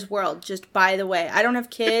Monsters world, just by the way. I don't have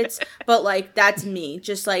kids, but, like, that's me.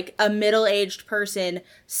 Just, like, a middle-aged person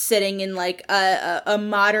sitting in, like, a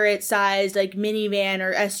moderate-sized, like, minivan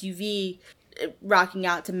or SUV rocking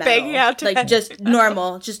out to metal. Banging out to like, metal. Just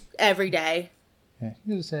normal, just every day. Yeah,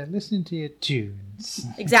 you just listen to your tunes.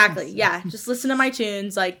 Exactly, yeah. Just listen to my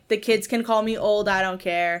tunes. Like, the kids can call me old, I don't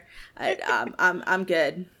care. I'm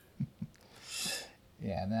good.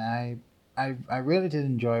 Yeah, no, I really did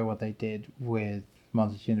enjoy what they did with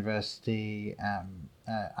Monsters University.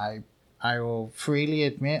 I will freely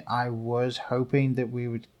admit I was hoping that we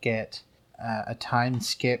would get a time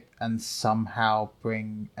skip and somehow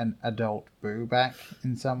bring an adult Boo back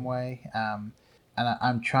in some way. And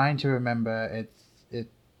I'm trying to remember.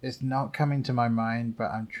 It's not coming to my mind, but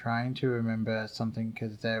I'm trying to remember something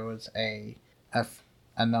because there was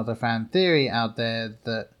another fan theory out there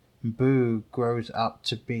that Boo grows up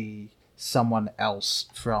to be someone else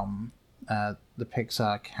from the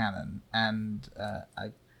Pixar canon, and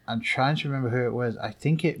I'm trying to remember who it was. I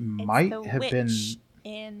think it might have been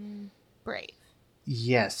in Brave.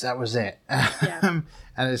 Yes, that was it. Yeah.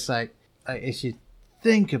 And it's like if you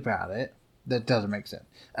think about it, that doesn't make sense.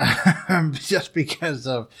 Just because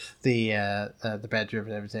of the bedroom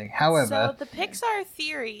and everything. However, so the Pixar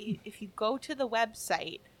theory, if you go to the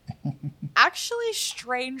website, actually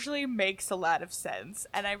strangely makes a lot of sense,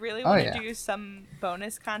 and I really want to do some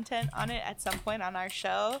bonus content on it at some point on our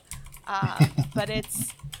show. But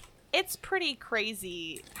it's pretty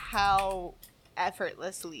crazy how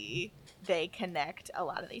effortlessly they connect a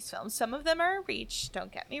lot of these films. Some of them are a reach,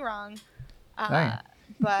 don't get me wrong,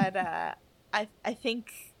 but I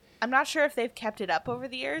think, I'm not sure if they've kept it up over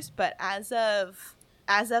the years, but as of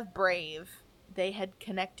Brave, they had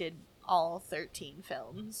connected all 13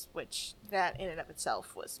 films, which that in and of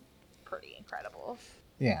itself was pretty incredible.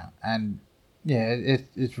 Yeah, and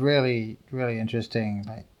it's really, really interesting,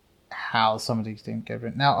 like, how some of these things get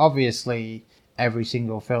written. Now, obviously, every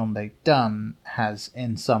single film they've done has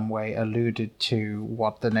in some way alluded to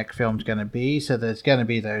what the next film's going to be, so there's going to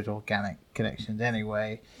be those organic connections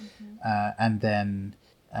anyway. And then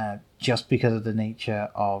just because of the nature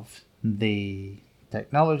of the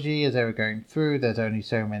technology as they were going through, there's only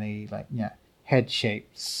so many, like, head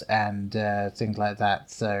shapes and things like that,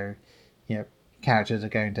 so characters are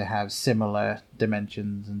going to have similar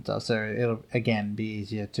dimensions and stuff, so it'll again be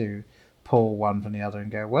easier to pull one from the other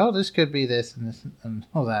and go, well, this could be this and this and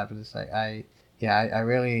all that. But it's like I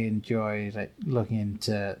really enjoy, like, looking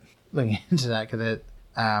into that, because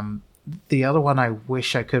the other one I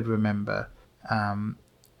wish I could remember,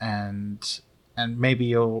 and maybe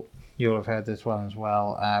you'll you'll have heard this one as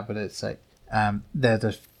well, but it's like there's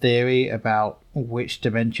a theory about which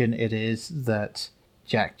dimension it is that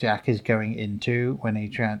Jack is going into when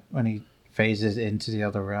he phases into the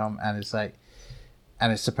other realm, and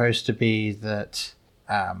it's supposed to be that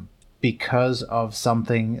because of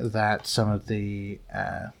something that some of the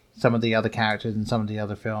other characters in some of the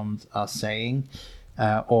other films are saying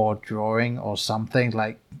or drawing or something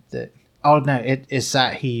like that. Oh no, it is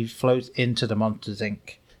that he floats into the Monsters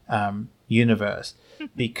Inc. Universe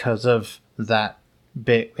because of that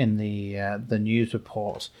bit in the news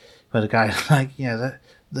report where the guy's like, yeah,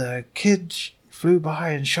 the kid flew by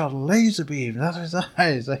and shot a laser beam out of his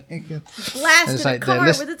eyes. Blasted a car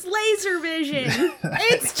with its laser vision.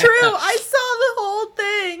 It's true. I saw the whole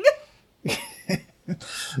thing.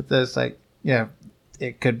 There's like, yeah,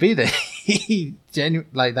 it could be that he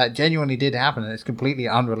genuinely did happen, and it's completely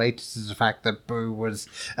unrelated to the fact that Boo was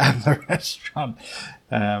at the restaurant.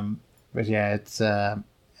 But yeah, it's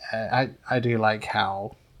I do like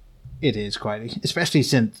how it is quite, especially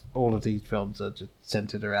since all of these films are just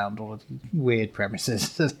centered around all of these weird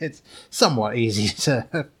premises. It's somewhat easy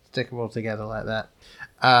to stick them all together like that.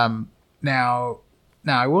 Now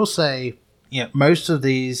I will say, most of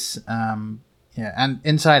these, and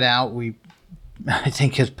Inside Out, I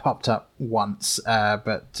think has popped up once,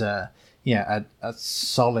 but a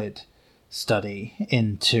solid study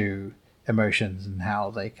into emotions and how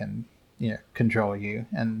they can control you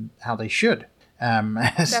and how they should.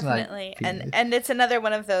 Definitely, and it's another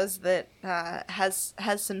one of those that has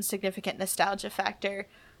some significant nostalgia factor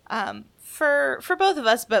for both of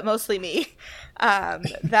us, but mostly me.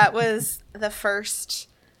 That was the first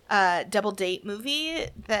double date movie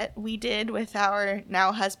that we did with our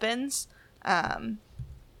now husbands, and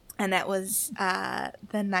that was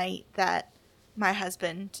the night that my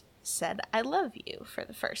husband said "I love you" for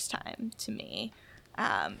the first time to me,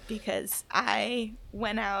 because I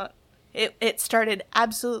went out. It started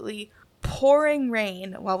absolutely pouring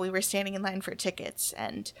rain while we were standing in line for tickets.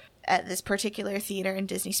 And at this particular theater in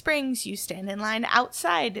Disney Springs, you stand in line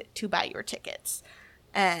outside to buy your tickets.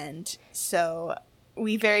 And so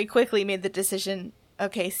we very quickly made the decision,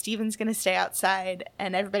 okay, Steven's going to stay outside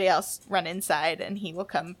and everybody else run inside and he will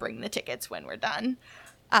come bring the tickets when we're done.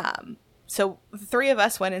 So the three of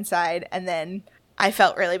us went inside, and then I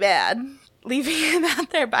felt really bad leaving him out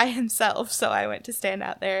there by himself. So I went to stand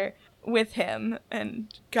out there with him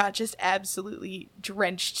and got just absolutely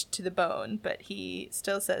drenched to the bone, but he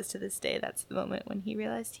still says to this day that's the moment when he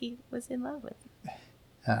realized he was in love with me.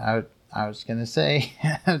 I was gonna say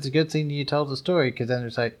it's a good thing you told the story, because then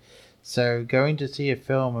it's like, so going to see a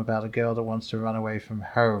film about a girl that wants to run away from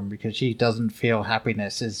home because she doesn't feel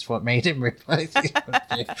happiness is what made him realize he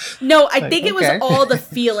was No, I think it was all the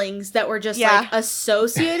feelings that were just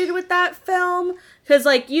associated with that film. Because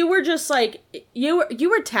you were just you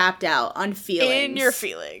were tapped out on feelings. In your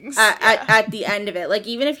feelings. At the end of it.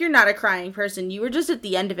 Even if you're not a crying person, you were just at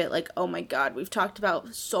the end of it oh my God, we've talked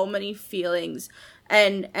about so many feelings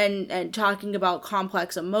and talking about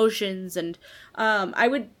complex emotions. And I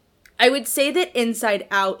would say that Inside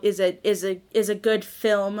Out is a good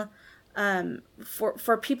film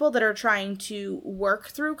for people that are trying to work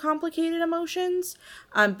through complicated emotions,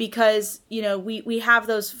 because we have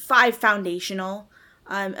those 5 foundational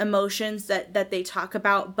emotions that they talk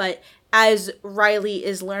about, but as Riley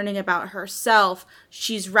is learning about herself,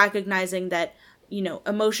 she's recognizing that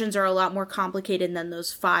emotions are a lot more complicated than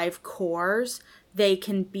those 5 cores. They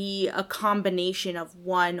can be a combination of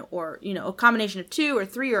one, or a combination of 2 or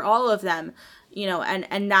 3 or all of them,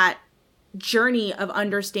 and that journey of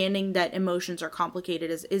understanding that emotions are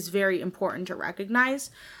complicated is very important to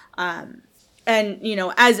recognize. And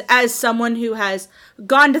as someone who has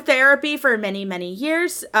gone to therapy for many, many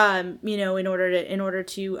years, in order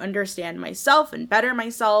to understand myself and better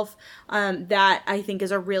myself, that I think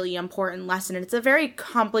is a really important lesson. And it's a very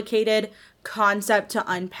complicated concept to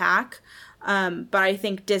unpack. But I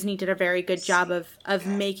think Disney did a very good job of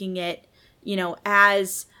making it,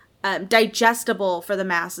 as digestible for the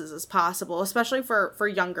masses as possible, especially for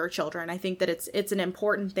younger children. I think that it's an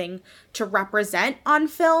important thing to represent on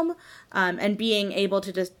film, and being able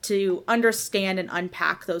to understand and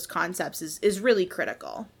unpack those concepts is really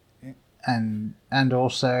critical. And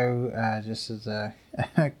also, just as a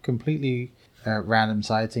completely random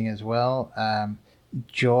side thing as well,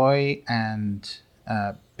 Joy and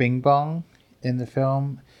Bing Bong in the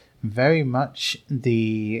film, very much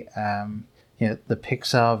the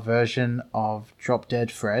Pixar version of Drop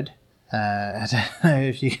Dead Fred. I don't know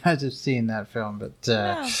if you guys have seen that film, but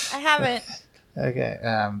no, I haven't. Okay,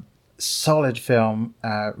 solid film.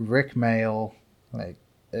 Rick Mayall,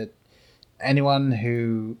 anyone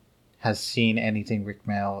who has seen anything Rick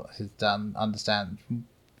Mail has done understand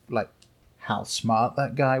like how smart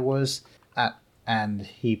that guy was and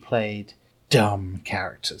he played dumb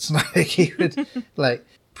characters. Like he would like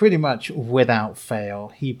pretty much without fail,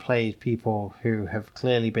 he played people who have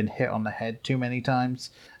clearly been hit on the head too many times.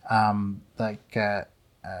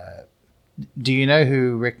 Do you know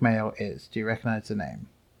who Rick Mail is? Do you recognize the name?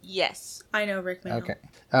 Yes, I know Rick Mail.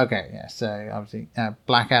 Okay, yeah. So obviously,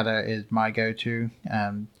 Blackadder is my go-to,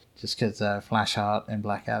 just because Flashheart and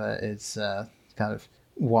Blackadder is kind of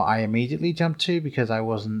what I immediately jumped to because I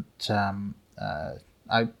wasn't.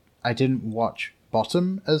 I didn't watch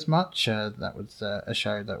Bottom as much. That was a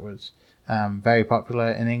show that was very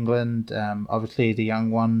popular in England. Obviously, The Young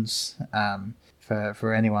Ones.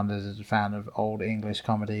 For anyone that is a fan of old English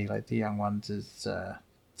comedy, like The Young Ones is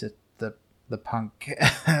just the punk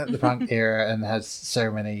the punk era and has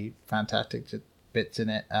so many fantastic bits in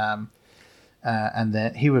it. And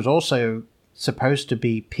then he was also supposed to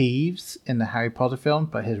be Peeves in the Harry Potter film,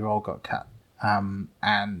 but his role got cut,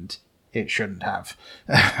 and it shouldn't have.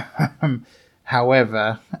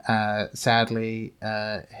 However, sadly,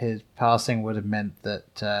 his passing would have meant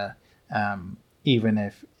that even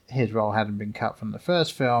if his role hadn't been cut from the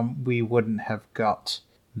first film, we wouldn't have got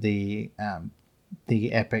the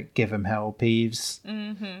epic "Give 'em hell, Peeves"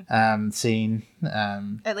 scene.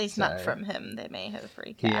 At least not from him. They may have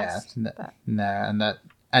recast. Yeah,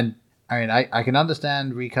 and I mean, I can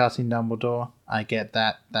understand recasting Dumbledore. I get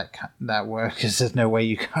that works because there's no way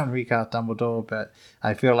you can't recast Dumbledore. But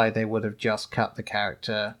I feel like they would have just cut the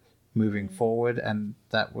character moving forward, and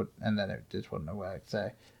then it just wouldn't have worked.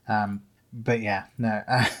 So, but yeah, no,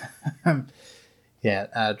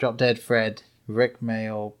 Drop Dead Fred. Rick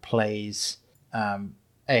Mail plays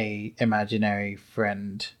a imaginary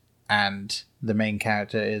friend, and the main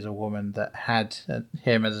character is a woman that had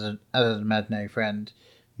him as an imaginary friend,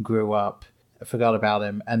 grew up, forgot about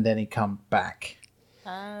him, and then he come back.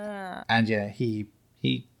 And yeah, he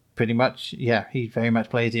pretty much he very much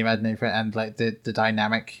plays the imaginary friend, and like the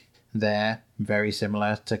dynamic there very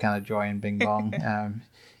similar to kind of Joy and Bing Bong.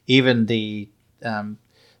 Even the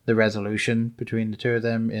resolution between the two of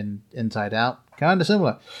them in Inside Out, kind of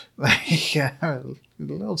similar. A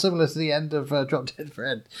little similar to the end of Drop Dead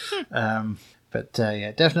Fred. But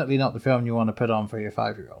definitely not the film you want to put on for your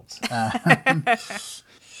 5-year-olds.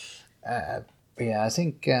 I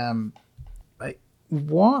think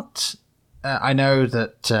what I know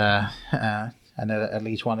that at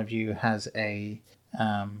least one of you has a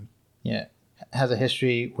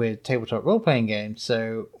history with tabletop role-playing games.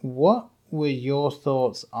 So what were your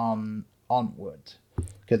thoughts on Onward?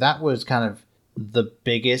 Because that was kind of the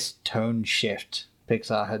biggest tone shift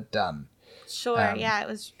Pixar had done. Sure, it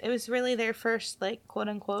was really their first like quote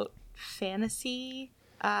unquote fantasy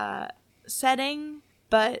setting,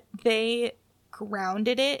 but they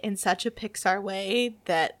grounded it in such a Pixar way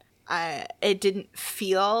that it didn't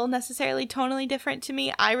feel necessarily tonally different to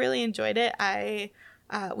me. I really enjoyed it.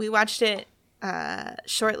 We watched it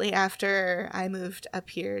shortly after I moved up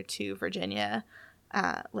here to Virginia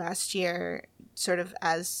last year, sort of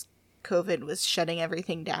as COVID was shutting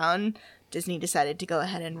everything down. Disney decided to go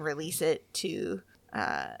ahead and release it to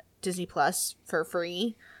Disney Plus for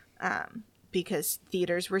free because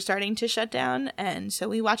theaters were starting to shut down. And so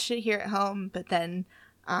we watched it here at home. But then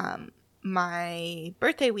my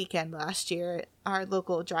birthday weekend last year, our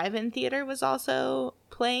local drive-in theater was also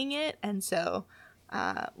playing it. And so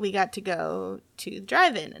we got to go to the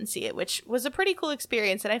drive-in and see it, which was a pretty cool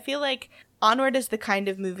experience. And I feel like Onward is the kind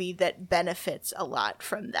of movie that benefits a lot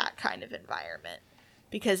from that kind of environment,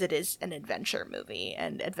 because it is an adventure movie,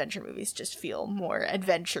 and adventure movies just feel more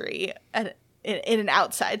adventure-y in an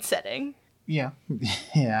outside setting. Yeah.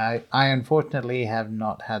 I unfortunately have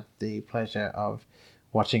not had the pleasure of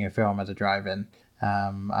watching a film at a drive-in.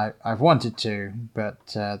 I've wanted to, but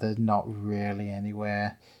there's not really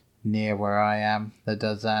anywhere near where I am that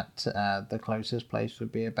does that. The closest place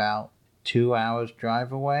would be about 2 hours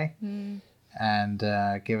drive away. And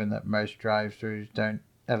given that most drive-thrus don't,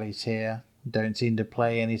 at least here, don't seem to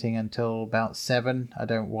play anything until about 7, I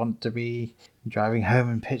don't want to be driving home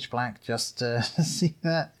in pitch black just to see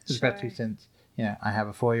that. Especially since, I have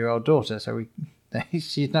a 4-year-old daughter, so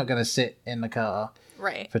she's not going to sit in the car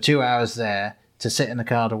for 2 hours there, to sit in the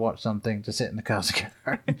car to watch something, to sit in the car to go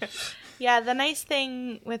home. Yeah, the nice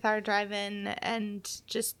thing with our drive-in and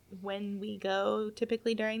just when we go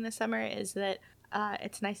typically during the summer is that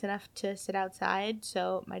it's nice enough to sit outside.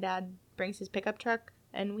 So my dad brings his pickup truck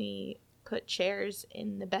and we put chairs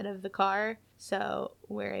in the bed of the car, so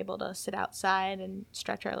we're able to sit outside and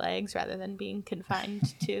stretch our legs rather than being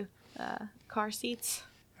confined to car seats.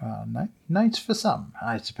 Well, nice for some,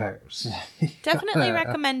 I suppose. Definitely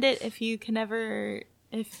recommend it if you can ever,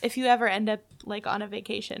 if you ever end up like on a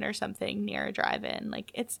vacation or something near a drive-in.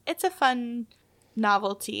 Like it's a fun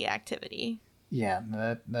novelty activity. Yeah,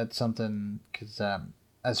 that's something, because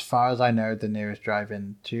as far as I know, the nearest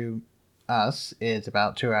drive-in to us is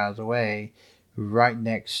about 2 hours away, right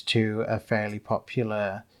next to a fairly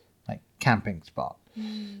popular like camping spot.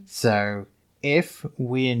 So if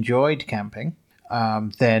we enjoyed camping,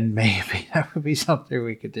 then maybe that would be something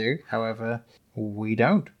we could do. However, we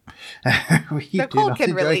don't. Nicole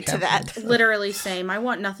can relate to that. Literally same. I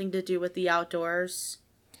want nothing to do with the outdoors.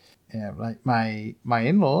 Yeah, like my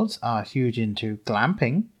in-laws are huge into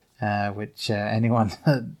glamping, which anyone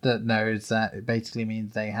that knows that, it basically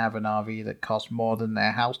means they have an RV that costs more than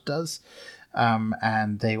their house does,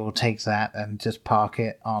 and they will take that and just park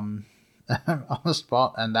it on the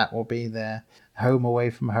spot, and that will be their home away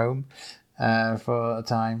from home for a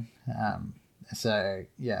time. So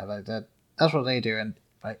yeah, like that's what they do. And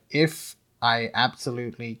like, if I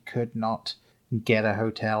absolutely could not get a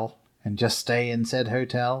hotel and just stay in said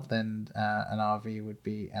hotel, then an RV would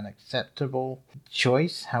be an acceptable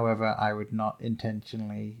choice. However, I would not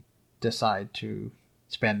intentionally decide to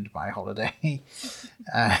spend my holiday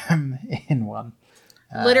in one.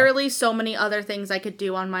 Literally so many other things I could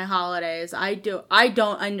do on my holidays. I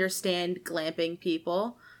don't understand glamping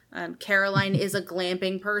people. Caroline is a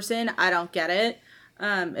glamping person. I don't get it.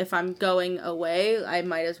 If I'm going away, I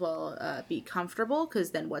might as well be comfortable,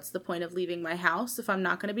 because then what's the point of leaving my house if I'm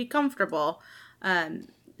not going to be comfortable?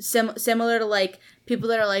 Similar to like people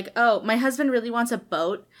that are like, oh, my husband really wants a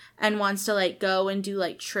boat and wants to like go and do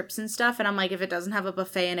like trips and stuff, and I'm like, if it doesn't have a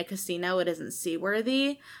buffet and a casino, it isn't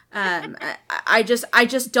seaworthy. I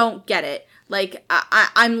just don't get it. Like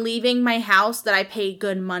I'm leaving my house that I pay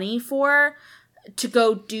good money for to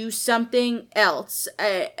go do something else,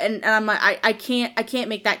 and I'm like, I can't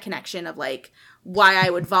make that connection of like why I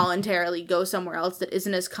would voluntarily go somewhere else that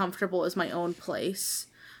isn't as comfortable as my own place,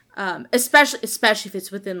 especially if it's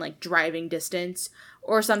within like driving distance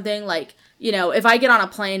or something. Like, you know, if I get on a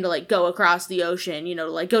plane to like go across the ocean, you know,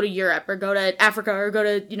 like go to Europe or go to Africa or go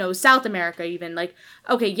to, you know, South America even, like,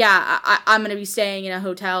 okay, yeah, I'm gonna be staying in a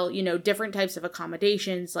hotel, you know, different types of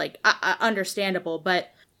accommodations, like understandable, but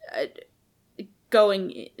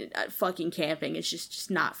going fucking camping is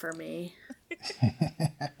just not for me.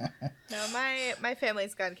 No, my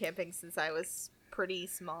family's gone camping since I was pretty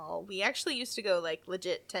small. We actually used to go like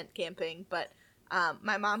legit tent camping, but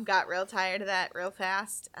my mom got real tired of that real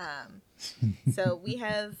fast. So we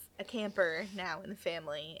have a camper now in the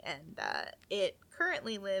family, and it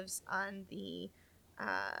currently lives on the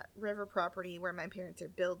river property where my parents are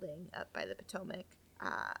building up by the Potomac.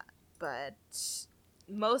 But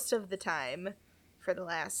most of the time, for the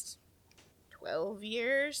last 12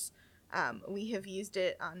 years, we have used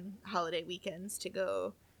it on holiday weekends to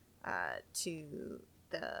go to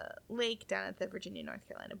the lake down at the Virginia-North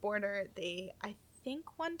Carolina border. They, I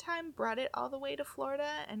think, one time brought it all the way to Florida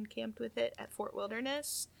and camped with it at Fort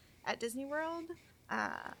Wilderness at Disney World.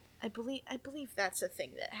 I believe that's a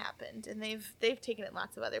thing that happened, and they've taken it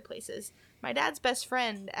lots of other places. My dad's best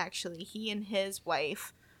friend, actually, he and his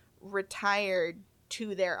wife retired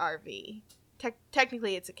to their RV.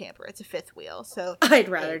 Technically, it's a camper. It's a fifth wheel. So I'd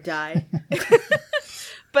rather die.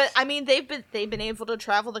 But I mean, they've been able to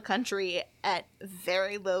travel the country at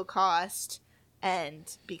very low cost,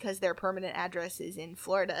 and because their permanent address is in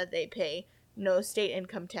Florida, they pay no state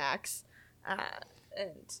income tax,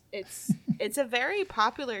 and it's a very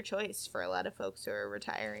popular choice for a lot of folks who are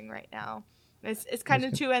retiring right now. It's kind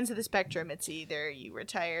of two ends of the spectrum. It's either you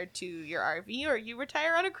retire to your RV or you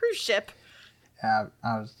retire on a cruise ship. I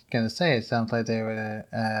was going to say, it sounds like they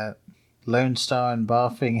were Lone Star and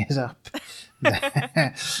barfing it up.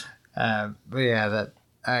 But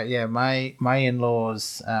yeah, my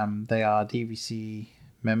in-laws, they are DVC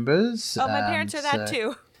members. Oh, my parents are that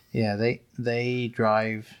too. Yeah, they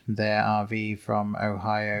drive their RV from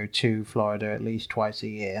Ohio to Florida at least twice a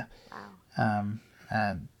year. Wow.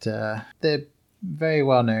 And they're very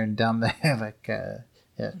well known down there. Like,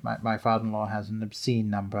 yeah, my father-in-law has an obscene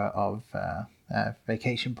number of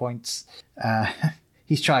vacation points.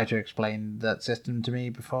 He's tried to explain that system to me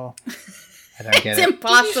before. I don't get it. It's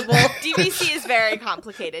impossible. DVC is very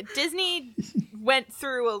complicated. Disney went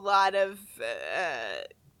through a lot of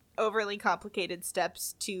overly complicated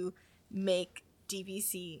steps to make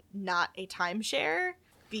DVC not a timeshare,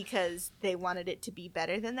 because they wanted it to be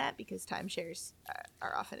better than that, because timeshares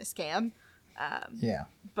are often a scam. Yeah.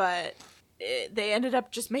 But they ended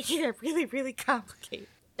up just making it really, really complicated.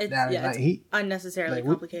 It's unnecessarily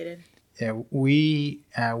complicated. yeah, we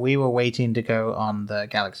were waiting to go on the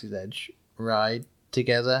Galaxy's Edge ride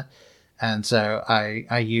together, and so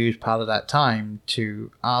I used part of that time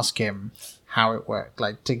to ask him how it worked,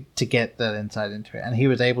 like to get that insight into it, and he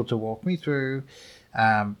was able to walk me through,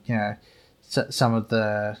 some of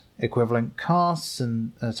the equivalent costs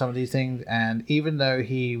and some of these things. And even though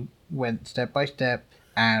he went step by step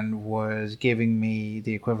and was giving me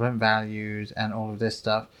the equivalent values and all of this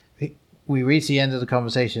stuff, we reached the end of the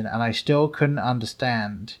conversation and I still couldn't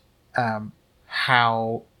understand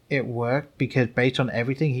how it worked, because based on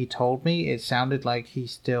everything he told me, it sounded like he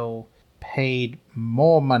still paid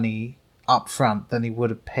more money up front than he would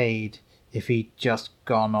have paid if he'd just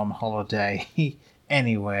gone on holiday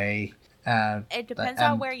anyway. It depends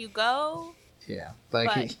on where you go. Yeah,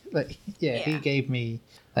 he gave me,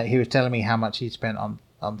 like, he was telling me how much he spent on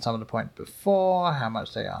some of the points before, how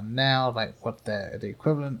much they are now, like what they're the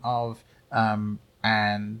equivalent of,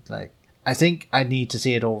 and like I think I need to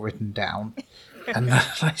see it all written down, and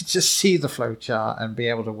like just see the flow chart and be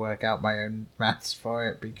able to work out my own maths for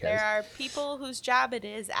it, because there are people whose job it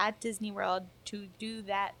is at Disney World to do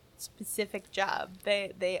that specific job.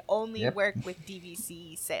 They only work with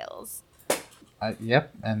DVC sales.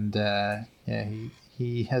 Yep, and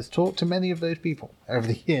he has talked to many of those people over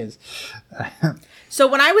the years. So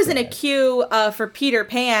when I was in a queue for Peter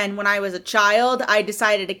Pan when I was a child, I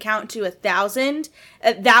decided to count to 1,000.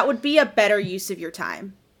 That would be a better use of your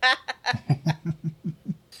time.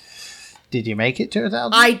 Did you make it to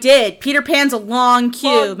 1,000? I did. Peter Pan's a long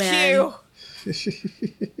queue, man.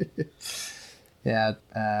 Yeah,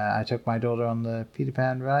 I took my daughter on the Peter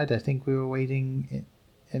Pan ride. I think we were waiting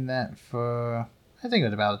in that for, I think it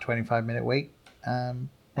was about a 25-minute wait. When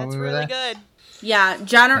That's we were really there. good. Yeah,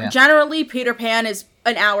 generally Peter Pan is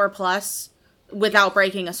an hour plus without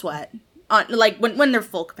breaking a sweat. Like when they're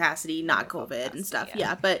full capacity, not COVID and stuff.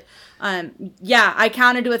 Yeah, but I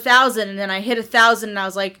counted to 1,000 and then I hit 1,000 and I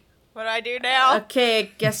was like, what do I do now? Okay, I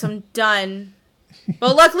guess I'm done.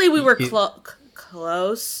 But luckily we were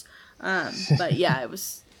close. But yeah, it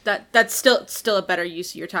was that's still a better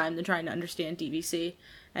use of your time than trying to understand DVC.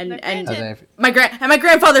 And my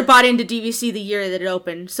grandfather bought into DVC the year that it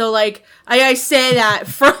opened. So like I say that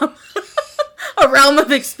from a realm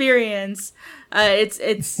of experience.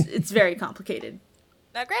 It's very complicated.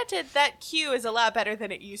 Now, granted, that queue is a lot better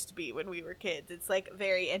than it used to be when we were kids. It's like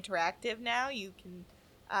very interactive now. You can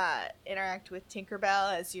interact with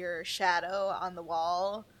Tinkerbell as your shadow on the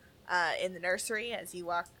wall in the nursery as you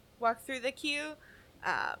walk through the queue.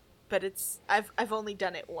 But I've only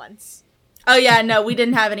done it once. Oh yeah, no, we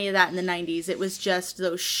didn't have any of that in the 90s. It was just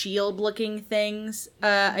those shield-looking things,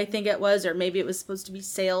 I think it was, or maybe it was supposed to be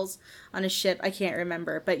sails on a ship. I can't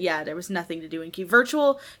remember, but yeah, there was nothing to do in queue.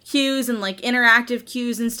 Virtual queues and like interactive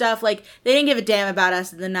queues and stuff, like they didn't give a damn about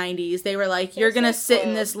us in the 90s. They were like, you're gonna sit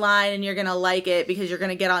in this line and you're gonna like it because you're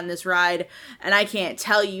gonna get on this ride. And I can't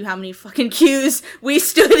tell you how many fucking queues we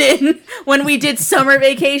stood in when we did summer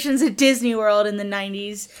vacations at Disney World in the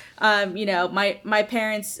 90s. My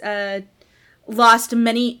parents lost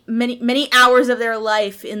many hours of their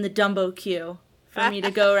life in the Dumbo queue for me to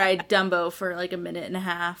go ride Dumbo for like a minute and a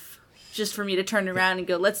half, just for me to turn around and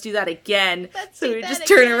go, let's do that again. So we just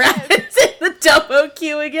turn around and sit in the Dumbo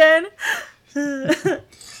queue again.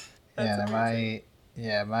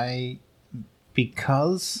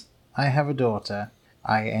 Because I have a daughter,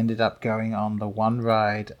 I ended up going on the one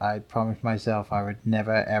ride I promised myself I would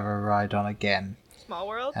never ever ride on again. Small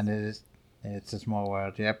World? And it's a small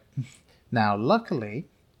world, yep. Now, luckily,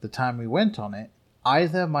 the time we went on it,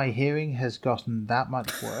 either my hearing has gotten that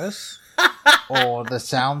much worse, or the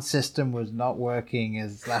sound system was not working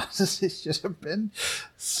as loud as it should have been.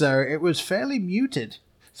 So it was fairly muted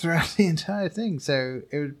throughout the entire thing. So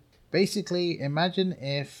it was basically, imagine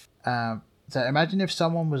if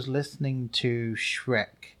someone was listening to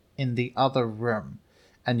Shrek in the other room,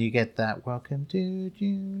 and you get that "Welcome to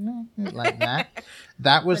July" like that.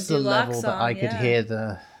 That was the level that I could hear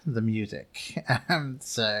the music.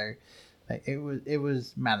 So it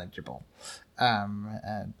was manageable.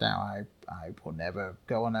 And now I will never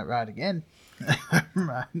go on that ride again.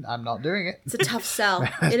 I'm not doing it. It's a tough sell.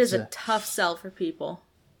 It is a tough sell for people.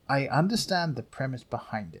 I understand the premise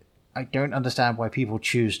behind it. I don't understand why people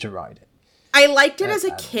choose to ride it. I liked it as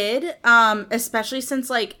a kid, especially since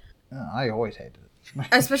like I always hated it.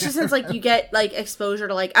 Especially since like you get like exposure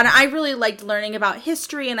to like, and I really liked learning about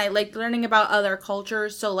history and I liked learning about other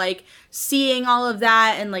cultures. So like seeing all of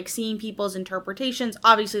that and like seeing people's interpretations,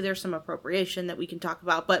 obviously there's some appropriation that we can talk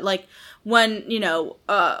about, but like when,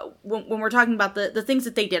 when we're talking about the things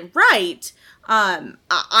that they did right,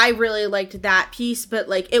 I really liked that piece, but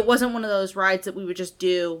like it wasn't one of those rides that we would just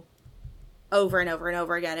do over and over and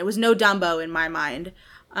over again. It was no Dumbo in my mind.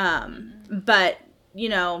 But, you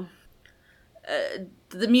know,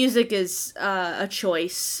 the music is a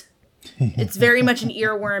choice. It's very much an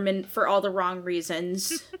earworm and for all the wrong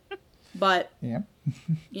reasons. But, Yeah.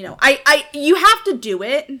 you know, you have to do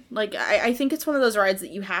it. Like, I think it's one of those rides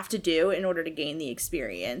that you have to do in order to gain the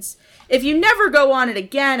experience. If you never go on it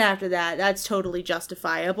again after that, that's totally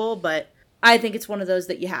justifiable. But I think it's one of those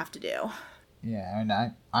that you have to do. Yeah, I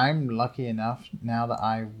mean, I'm lucky enough now that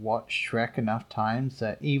I've watched Shrek enough times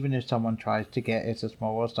that even if someone tries to get It's a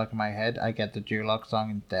Small World stuck in my head, I get the Duloc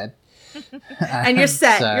song instead. And you're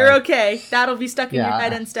set. So, you're okay. That'll be stuck in your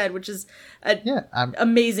head instead, which is an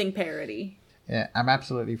amazing parody. Yeah, I'm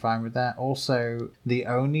absolutely fine with that. Also, the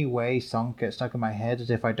only way song gets stuck in my head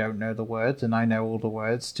is if I don't know the words, and I know all the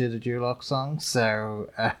words to the Duloc song, so...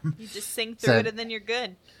 you just sing through it and then you're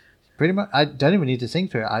good. Pretty much, I don't even need to sing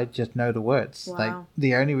through it. I just know the words. Wow. Like,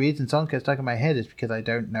 the only reason songs get stuck in my head is because I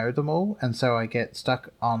don't know them all, and so I get stuck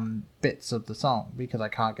on bits of the song because I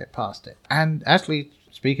can't get past it. And actually,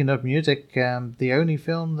 speaking of music, the only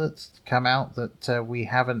film that's come out that we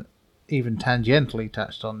haven't even tangentially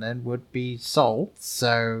touched on then would be Soul.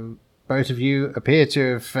 So both of you appear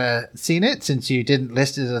to have seen it, since you didn't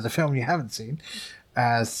list it as a film you haven't seen.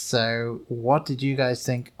 So what did you guys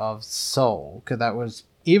think of Soul? Because that was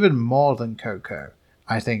even more than Coco.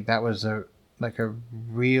 I think that was a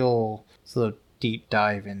real sort of deep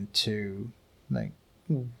dive into like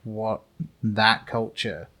what that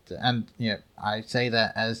culture, and you know, I say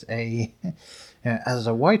that as a as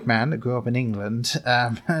a white man that grew up in England,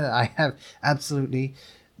 I have absolutely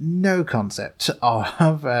no concept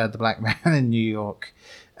of the black man in New York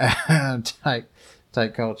type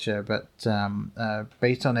culture, but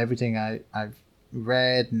based on everything I've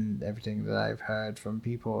read and everything that I've heard from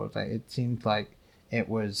people, it seemed like it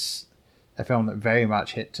was a film that very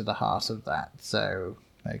much hit to the heart of that. So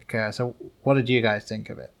so what did you guys think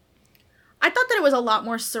of it? I thought that it was a lot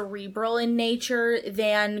more cerebral in nature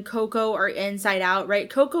than Coco or Inside Out, right?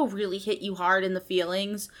 Coco really hit you hard in the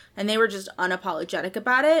feelings, and they were just unapologetic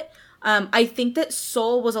about it. I think that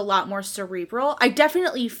Soul was a lot more cerebral. I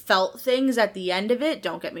definitely felt things at the end of it,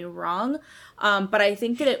 don't get me wrong. But I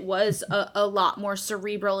think that it was a lot more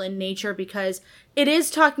cerebral in nature because it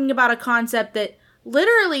is talking about a concept that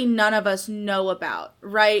literally none of us know about,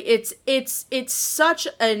 right? It's such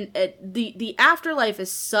the afterlife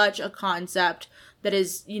is such a concept that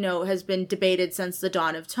is, you know, has been debated since the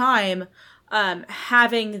dawn of time.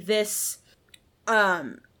 Having this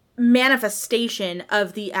manifestation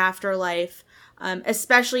of the afterlife,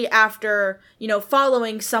 especially after, you know,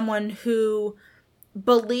 following someone who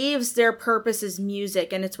believes their purpose is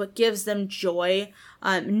music and it's what gives them joy,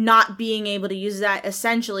 not being able to use that,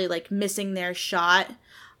 essentially like missing their shot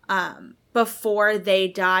before they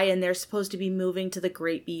die and they're supposed to be moving to the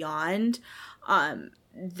great beyond.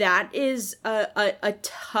 That is a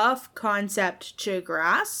tough concept to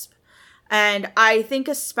grasp. And I think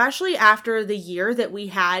especially after the year that we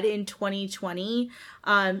had in 2020,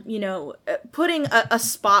 you know, putting a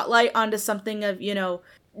spotlight onto something of, you know,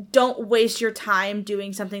 don't waste your time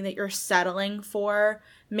doing something that you're settling for.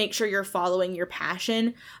 Make sure you're following your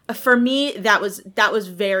passion. For me, that was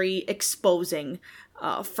very exposing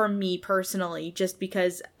for me personally, just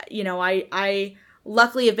because, you know, I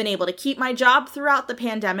luckily have been able to keep my job throughout the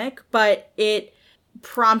pandemic, but it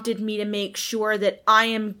prompted me to make sure that I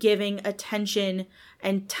am giving attention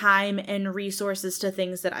and time and resources to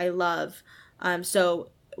things that I love.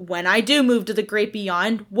 So when I do move to the great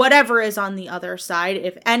beyond, whatever is on the other side,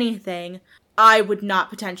 if anything, I would not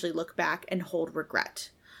potentially look back and hold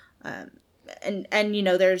regret. And you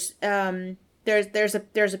know, there's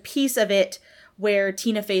a piece of it where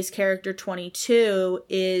Tina Fey's character 22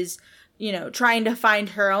 is, you know, trying to find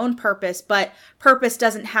her own purpose, but purpose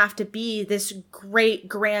doesn't have to be this great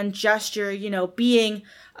grand gesture, you know, being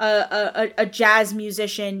a jazz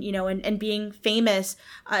musician, you know, and being famous.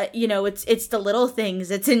 You know, it's the little things.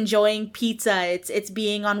 It's enjoying pizza. It's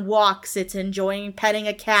being on walks. It's enjoying petting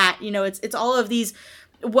a cat. You know, it's all of these,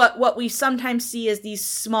 what we sometimes see as these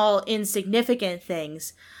small, insignificant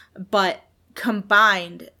things, but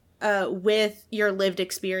combined with your lived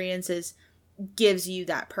experiences gives you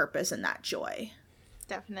that purpose and that joy.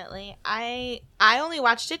 Definitely. I only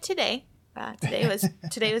watched it today.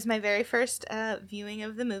 Today was my very first viewing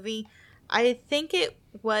of the movie. I think it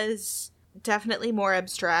was definitely more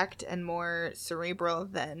abstract and more cerebral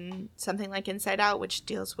than something like Inside Out, which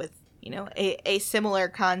deals with, you know, a similar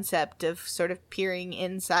concept of sort of peering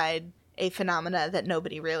inside a phenomena that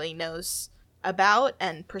nobody really knows about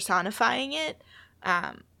and personifying it.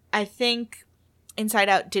 I think Inside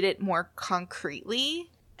Out did it more concretely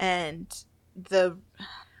and the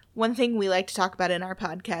one thing we like to talk about in our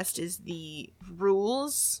podcast is the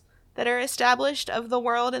rules that are established of the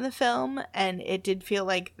world in the film, and it did feel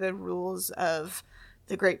like the rules of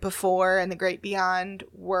The Great Before and The Great Beyond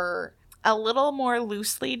were a little more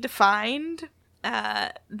loosely defined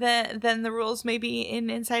than the rules maybe in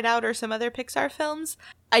Inside Out or some other Pixar films.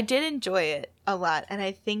 I did enjoy it a lot, and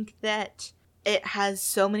I think that it has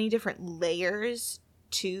so many different layers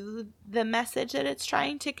to the message that it's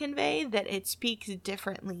trying to convey that it speaks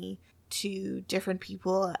differently to different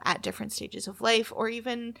people at different stages of life, or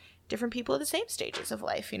even different people at the same stages of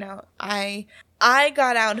life. You know, I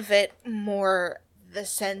got out of it more the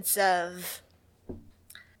sense of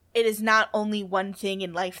it is not only one thing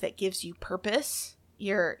in life that gives you purpose.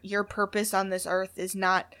 Your purpose on this earth is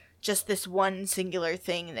not just this one singular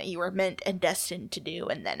thing that you are meant and destined to do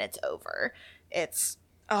and then it's over. It's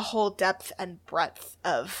a whole depth and breadth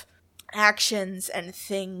of actions and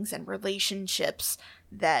things and relationships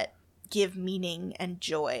that give meaning and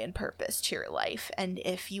joy and purpose to your life. And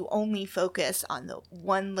if you only focus on the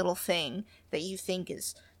one little thing that you think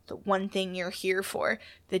is the one thing you're here for,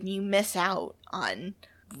 then you miss out on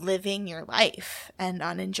living your life and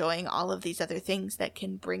on enjoying all of these other things that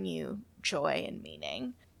can bring you joy and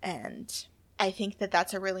meaning. And I think that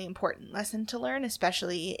that's a really important lesson to learn,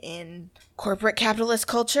 especially in corporate capitalist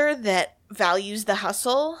culture that values the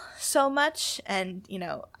hustle so much and, you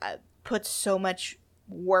know, puts so much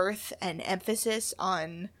worth and emphasis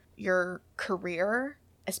on your career,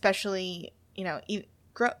 especially, you know,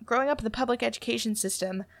 growing up in the public education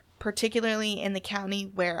system, particularly in the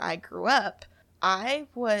county where I grew up. I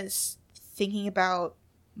was thinking about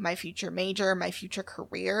my future major, my future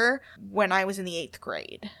career when I was in the 8th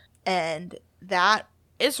grade. And that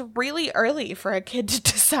is really early for a kid to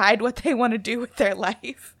decide what they want to do with their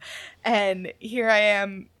life. And here I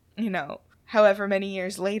am, you know, however many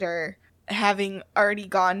years later, having already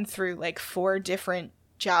gone through like 4 different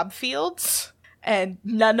job fields, and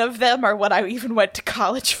none of them are what I even went to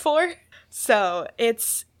college for. So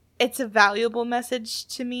it's a valuable message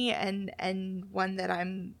to me, and one that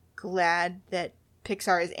I'm glad that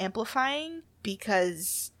Pixar is amplifying,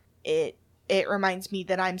 because it reminds me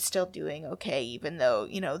that I'm still doing okay, even though,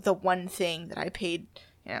 you know, the one thing that I paid,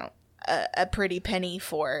 you know, a pretty penny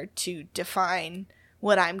for to define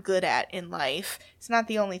what I'm good at in life, it's not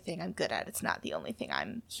the only thing I'm good at. It's not the only thing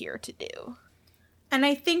I'm here to do. And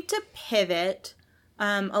I think to pivot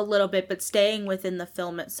a little bit, but staying within the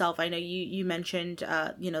film itself, I know you mentioned,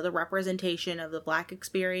 you know, the representation of the Black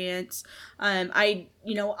experience. I,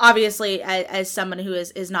 you know, obviously as someone who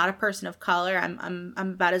is not a person of color, I'm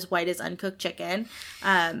about as white as uncooked chicken.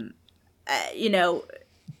 You know,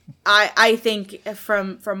 I think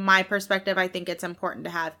from my perspective, I think it's important to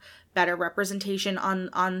have better representation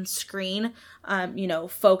on screen, you know,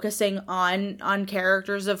 focusing on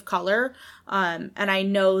characters of color. And I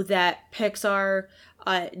know that Pixar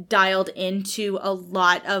dialed into a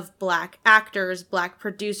lot of Black actors, Black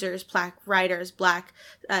producers, Black writers, Black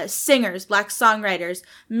singers, Black songwriters,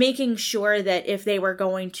 making sure that if they were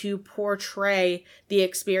going to portray the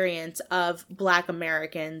experience of Black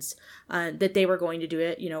Americans, that they were going to do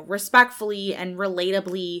it, you know, respectfully and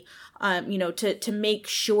relatably, you know, to make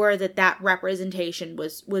sure that representation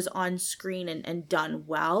was on screen and done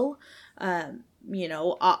well. You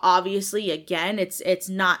know, obviously, again, it's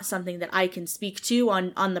not something that I can speak to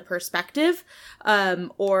on the perspective,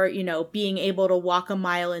 or, you know, being able to walk a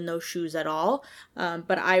mile in those shoes at all.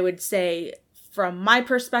 But I would say, from my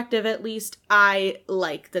perspective, at least, I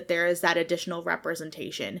like that there is that additional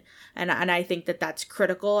representation. And I think that that's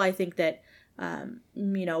critical. I think that,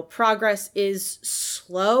 you know, progress is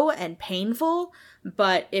slow and painful,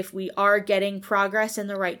 but if we are getting progress in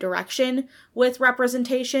the right direction with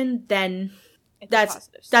representation, then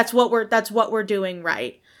that's what we're doing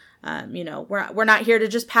right. You know, we're not here to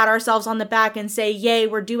just pat ourselves on the back and say, yay,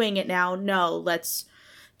 we're doing it now. No, let's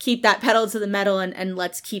keep that pedal to the metal and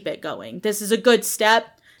let's keep it going. This is a good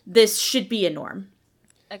step. This should be a norm.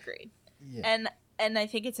 Agreed. Yeah. And I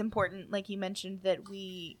think it's important, like you mentioned, that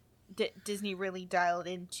Disney really dialed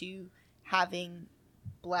into having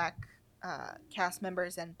Black cast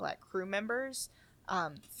members and Black crew members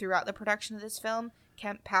throughout the production of this film.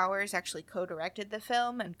 Kemp Powers actually co-directed the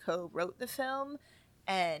film and co-wrote the film,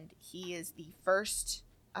 and he is the first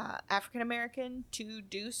African-American to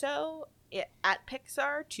do so at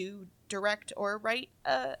Pixar, to direct or write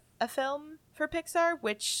a film for Pixar,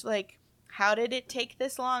 which, like, how did it take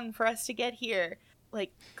this long for us to get here?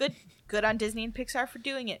 Like, good on Disney and Pixar for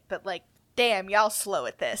doing it, but, like, damn, y'all slow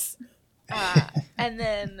at this. And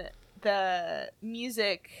then the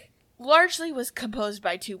music largely was composed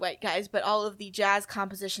by two white guys, but all of the jazz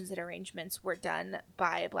compositions and arrangements were done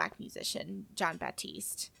by a black musician, John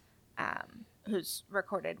Baptiste, who's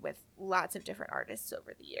recorded with lots of different artists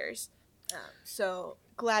over the years. So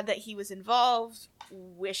glad that he was involved.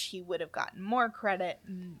 Wish he would have gotten more credit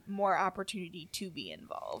and more opportunity to be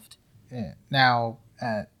involved. Yeah. Now,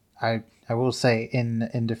 I will say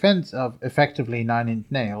in defense of effectively Nine Inch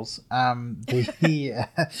Nails,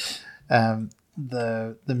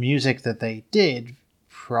 the music that they did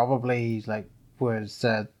probably was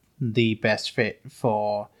the best fit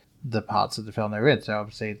for the parts of the film they're in. So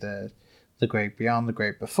obviously the great beyond, the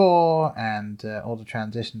great before, and all the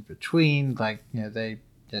transitions between, they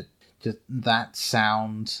just that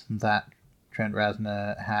sound that Trent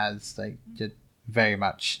Reznor has, just very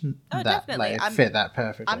much fit that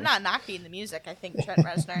perfectly. I'm not knocking the music. I think Trent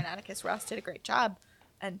Reznor and Atticus Ross did a great job.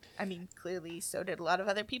 And, I mean, clearly so did a lot of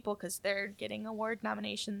other people because they're getting award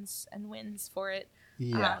nominations and wins for it.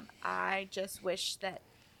 Yeah. I just wish that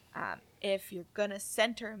if you're going to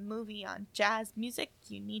center a movie on jazz music,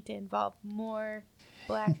 you need to involve more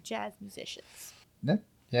black jazz musicians.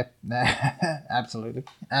 Yep, absolutely.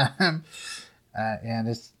 And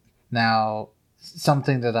it's now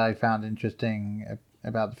something that I found interesting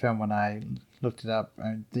about the film when I looked it up.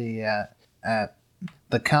 The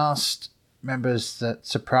cast members that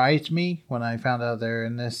surprised me when I found out they were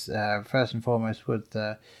in this, first and foremost, was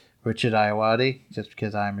Richard Ayoade, just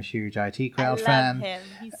because I'm a huge IT Crowd fan. I love him.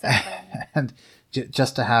 He's so funny. And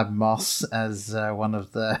just to have Moss as one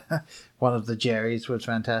of the Jerrys was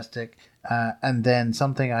fantastic. And then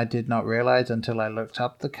something I did not realize until I looked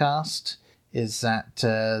up the cast is that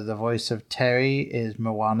the voice of Terry is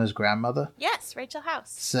Moana's grandmother. Yes, Rachel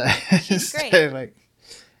House. So she's great. So,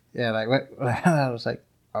 I was like,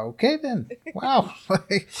 okay then. Wow.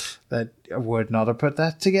 That I would not have put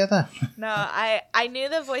that together. No, I knew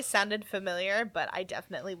the voice sounded familiar, but I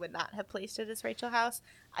definitely would not have placed it as Rachel House.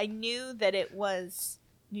 I knew that it was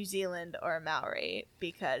New Zealand or Maori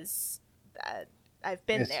because I've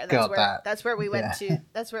been there. That's where we went to.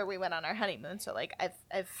 That's where we went on our honeymoon. So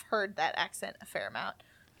I've heard that accent a fair amount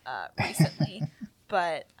recently,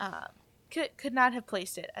 but could not have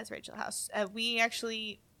placed it as Rachel House. We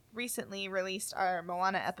actually recently released our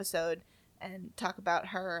Moana episode and talk about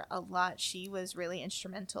her a lot. She was really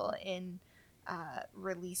instrumental in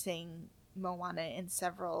releasing Moana in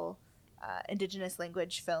several indigenous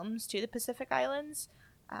language films to the Pacific Islands.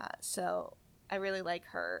 So I really like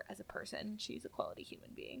her as a person. She's a quality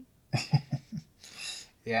human being.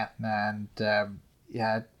 Yeah, and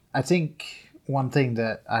I think one thing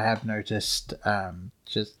that I have noticed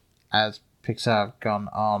just as Pixar have gone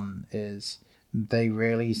on is they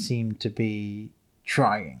really seem to be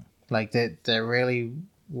trying. They're really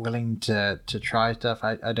willing to try stuff.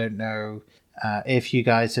 I don't know if you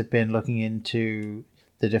guys have been looking into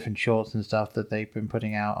the different shorts and stuff that they've been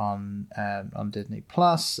putting out on Disney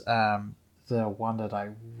Plus. The one that I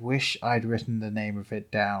wish I'd written the name of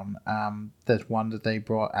it down. There's one that they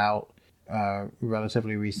brought out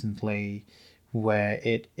relatively recently where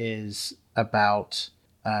it is about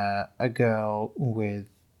a girl with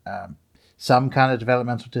some kind of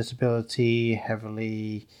developmental disability,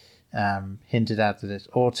 heavily hinted at that it's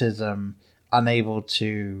autism, unable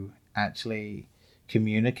to actually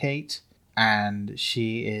communicate, and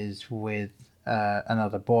she is with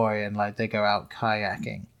another boy, and they go out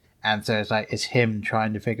kayaking, and so it's him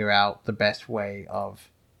trying to figure out the best way of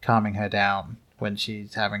calming her down when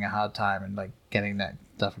she's having a hard time and getting that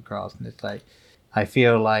stuff across. And it's I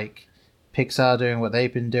feel like Pixar doing what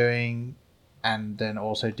they've been doing, and then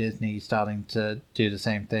also Disney starting to do the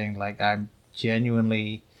same thing. I'm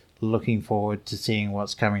genuinely looking forward to seeing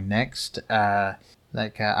what's coming next. I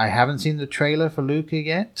haven't seen the trailer for Luca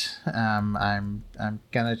yet. I'm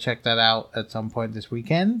gonna check that out at some point this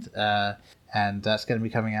weekend, and that's gonna be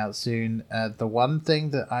coming out soon. The one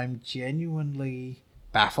thing that I'm genuinely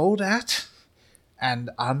baffled at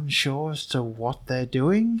and unsure as to what they're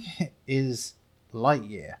doing is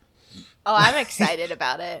Lightyear. Oh, I'm excited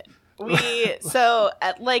about it. Like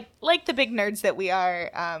the big nerds that we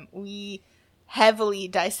are, we heavily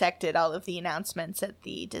dissected all of the announcements at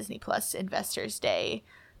the Disney Plus Investors Day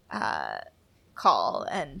call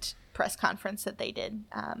and press conference that they did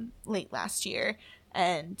late last year.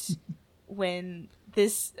 And when the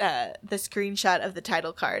screenshot of the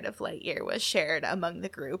title card of Lightyear was shared among the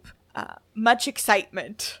group, much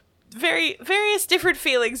excitement. Various different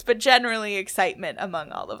feelings, but generally excitement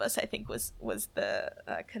among all of us, I think, was the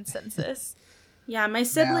consensus. Yeah, my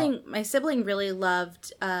sibling really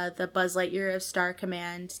loved the Buzz Lightyear of Star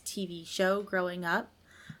Command TV show growing up.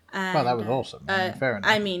 And, well, that was awesome. Fair enough.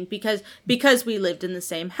 I mean, because we lived in the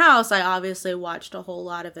same house, I obviously watched a whole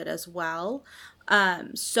lot of it as well.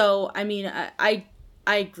 So I mean,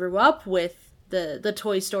 I grew up with the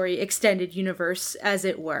Toy Story extended universe, as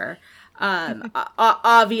it were.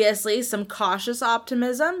 Obviously, some cautious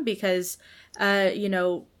optimism because, you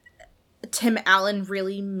know, Tim Allen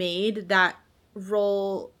really made that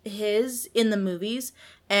role his in the movies,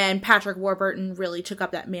 and Patrick Warburton really took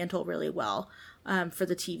up that mantle really well for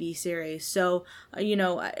the TV series. So, you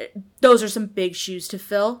know, those are some big shoes to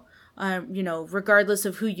fill. You know, regardless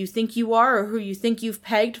of who you think you are or who you think you've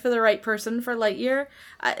pegged for the right person for Lightyear,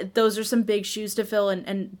 those are some big shoes to fill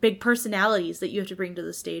and big personalities that you have to bring to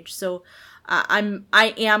the stage. So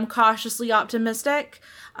I am cautiously optimistic.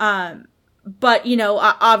 But, you know,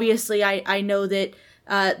 obviously I know that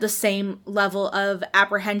the same level of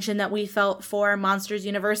apprehension that we felt for Monsters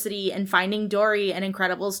University and Finding Dory and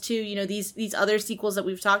Incredibles 2, you know, these other sequels that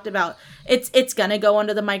we've talked about, it's gonna go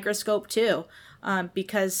under the microscope too.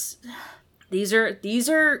 Because these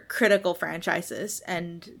are critical franchises,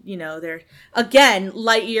 and you know, they're, again,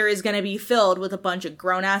 Lightyear is going to be filled with a bunch of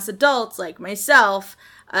grown-ass adults like myself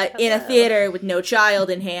in a theater with no child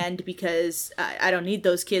in hand, because I don't need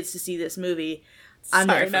those kids to see this movie. I'm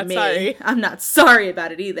there for me. Sorry. I'm not sorry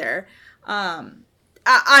about it either.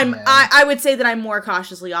 I would say that I'm more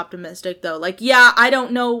cautiously optimistic though. Like, yeah, I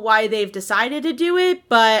don't know why they've decided to do it,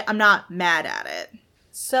 but I'm not mad at it.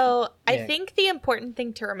 So I think the important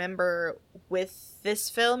thing to remember with this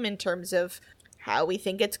film in terms of how we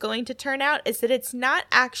think it's going to turn out is that it's not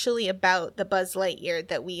actually about the Buzz Lightyear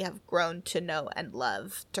that we have grown to know and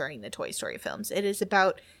love during the Toy Story films. It is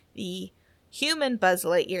about the human Buzz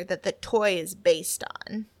Lightyear that the toy is based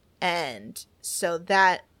on. And so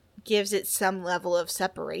that gives it some level of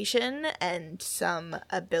separation and some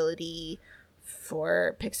ability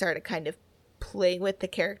for Pixar to kind of play with the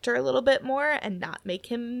character a little bit more and not make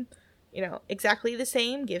him, you know, exactly the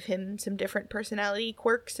same, give him some different personality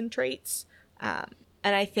quirks and traits. And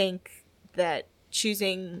I think that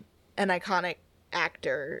choosing an iconic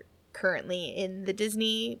actor currently in the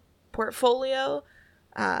Disney portfolio,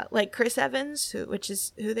 like Chris Evans, which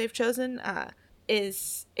is who they've chosen,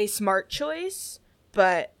 is a smart choice,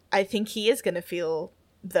 but I think he is going to feel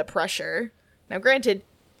the pressure. Now, granted,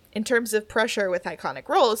 in terms of pressure with iconic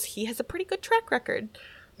roles, he has a pretty good track record.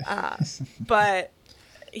 But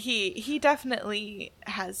he definitely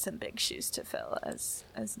has some big shoes to fill, as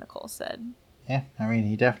Nicole said. Yeah, I mean,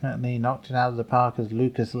 he definitely knocked it out of the park as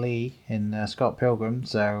Lucas Lee in Scott Pilgrim,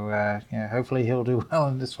 so yeah, hopefully he'll do well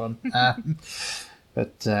in this one.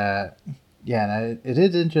 But yeah, no, it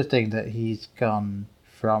is interesting that he's gone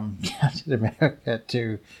from Captain America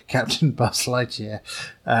to Captain Buzz Lightyear.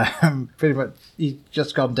 Pretty much, he's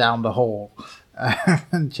just gone down the hall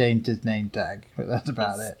and changed his name tag, but that's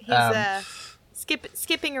about it. He's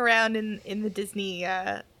skipping around in the Disney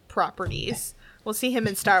properties. We'll see him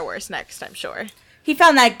in Star Wars next, I'm sure. He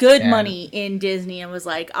found that good money in Disney and was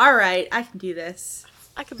like, all right, I can do this.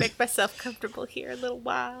 I can make myself comfortable here a little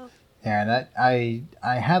while. Yeah, and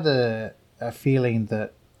I had a feeling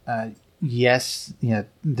that yes, you know,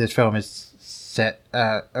 this film is set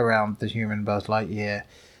around the human Buzz Lightyear,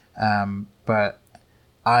 but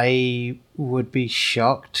I would be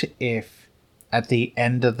shocked if at the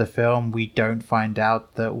end of the film we don't find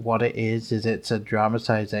out that what it is it's a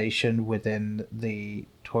dramatization within the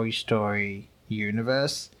Toy Story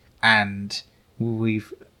universe, and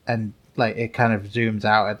like it kind of zooms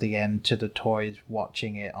out at the end to the toys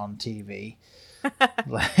watching it on TV.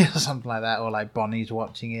 Like, or something like that, or like Bonnie's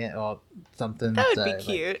watching it, or something. That would be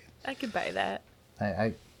cute. Like, I could buy that.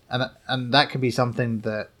 And that could be something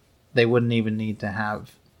that they wouldn't even need to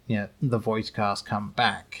have, you know, the voice cast come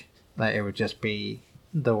back. Like, it would just be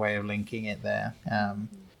the way of linking it there.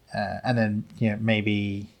 And then, you know,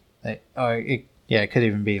 maybe it could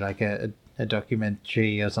even be like a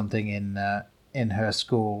documentary or something in her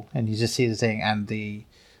school, and you just see the thing, and the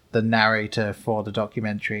narrator for the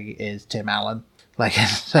documentary is Tim Allen. Like,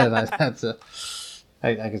 so that's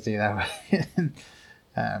I can see that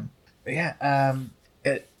way.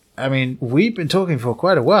 I mean, we've been talking for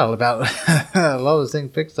quite a while about a lot of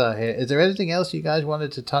things Pixar here. Is there anything else you guys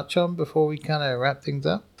wanted to touch on before we kind of wrap things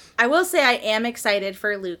up? I will say I am excited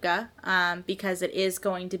for Luca, because it is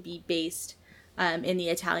going to be based in the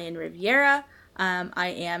Italian Riviera. I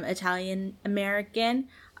am Italian American,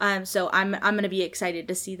 so I'm going to be excited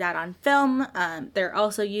to see that on film. They're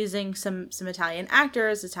also using some Italian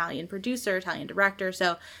actors, Italian producer, Italian director,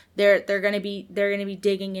 so they're going to be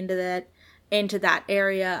digging into that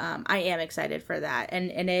area. I am excited for that,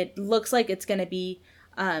 and it looks like it's going to be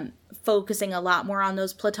focusing a lot more on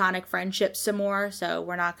those platonic friendships some more. So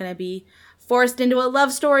we're not going to be forced into a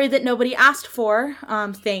love story that nobody asked for,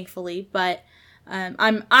 thankfully. But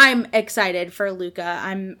I'm excited for Luca.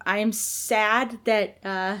 I'm sad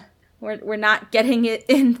that we're not getting it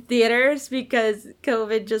in theaters because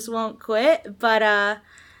COVID just won't quit. But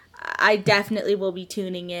I definitely will be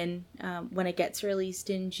tuning in when it gets released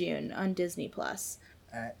in June on Disney Plus.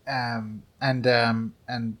 And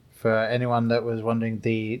for anyone that was wondering,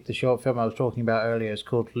 the short film I was talking about earlier is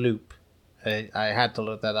called Loop. I had to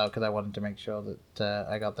look that up because I wanted to make sure that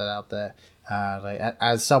I got that out there.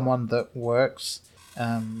 As someone that works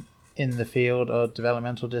in the field of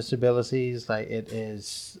developmental disabilities, it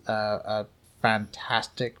is a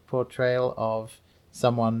fantastic portrayal of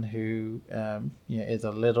someone who is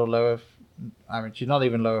a little lower. I mean, she's not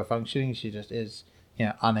even lower functioning. She just is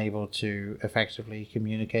unable to effectively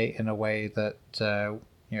communicate in a way that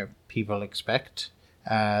people expect.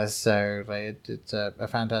 It's a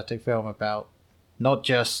fantastic film about not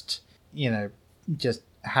just just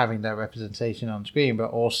having that representation on screen, but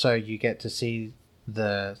also you get to see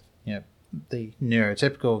the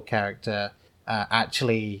neurotypical character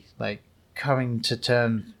actually coming to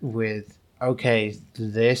terms with, okay,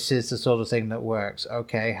 this is the sort of thing that works.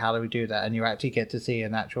 Okay, how do we do that? And you actually get to see a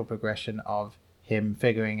natural progression of him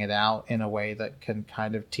figuring it out in a way that can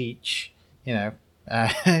kind of teach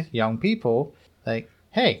young people,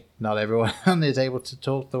 hey, not everyone is able to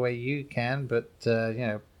talk the way you can, but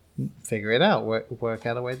figure it out, work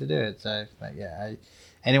out a way to do it. So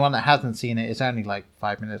anyone that hasn't seen it, it's only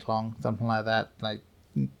 5 minutes long, something like that.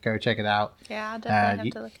 Go check it out. Yeah, I'll definitely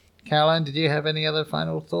have to look. Caroline, did you have any other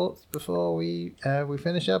final thoughts before we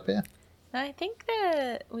finish up here? I think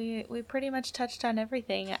that we pretty much touched on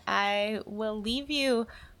everything. I will leave you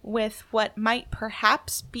with what might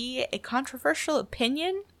perhaps be a controversial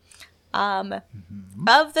opinion. Of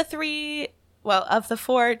the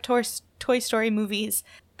four Toy Story movies,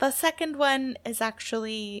 the second one is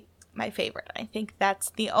actually my favorite. I think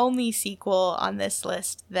that's the only sequel on this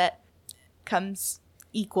list that comes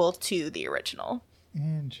equal to the original.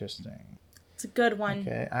 Interesting. It's a good one.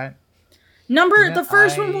 Okay, the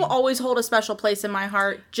first one will always hold a special place in my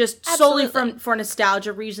heart, just solely for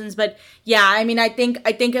nostalgia reasons. But yeah, I mean, I think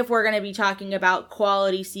if we're going to be talking about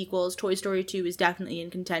quality sequels, Toy Story 2 is definitely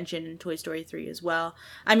in contention, and Toy Story 3 as well.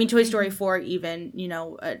 I mean, Toy Story 4 even,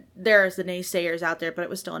 there's the naysayers out there, but it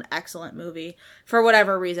was still an excellent movie. For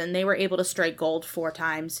whatever reason, they were able to strike gold 4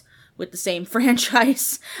 times with the same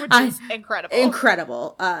franchise. Which is incredible.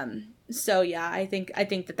 Incredible. So yeah, I think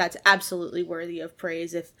that that's absolutely worthy of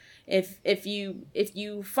praise. If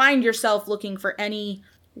you find yourself looking for any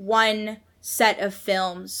one set of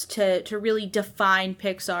films to really define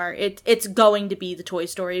Pixar, it's going to be the Toy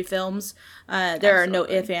Story films. There are no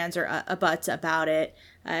ifs, ands, or buts about it.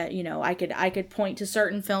 I could point to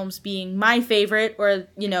certain films being my favorite, or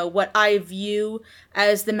what I view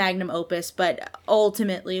as the magnum opus, but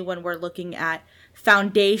ultimately when we're looking at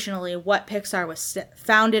foundationally what Pixar was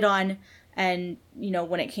founded on, and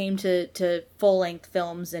when it came to full-length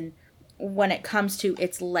films, and when it comes to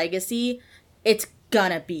its legacy, it's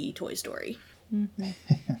gonna be Toy Story. Mm-hmm.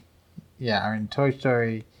 Yeah, I mean, Toy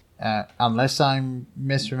Story, unless I'm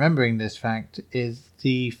misremembering this fact, is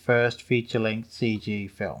the first feature-length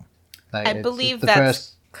CG film. I believe that's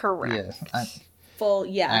first, correct. Full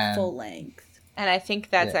length. And I think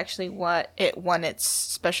that's actually what it won its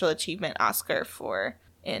Special Achievement Oscar for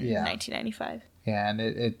in 1995. Yeah, and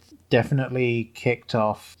it definitely kicked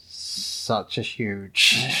off such a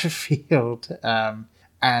huge field.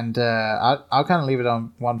 And I'll kind of leave it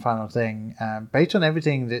on one final thing. Based on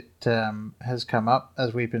everything that has come up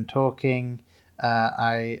as we've been talking,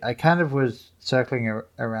 I kind of was circling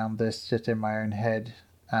around this just in my own head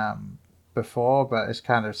before, but it's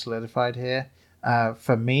kind of solidified here.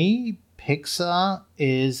 For me, Pixar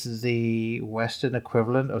is the Western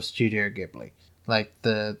equivalent of Studio Ghibli.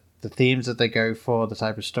 The themes that they go for, the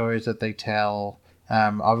type of stories that they tell,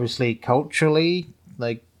 obviously culturally,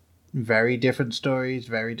 very different stories,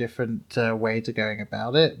 very different ways of going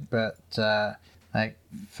about it. But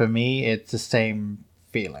for me, it's the same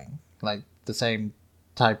feeling, the same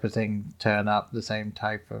type of thing turn up, the same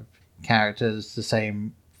type of characters, the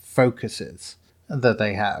same focuses that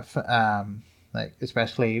they have.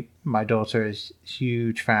 Especially my daughter is a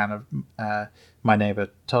huge fan of My Neighbor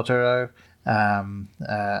Totoro.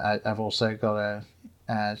 I've also got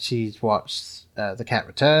she's watched The Cat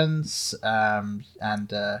Returns and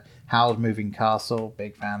Howl's Moving Castle,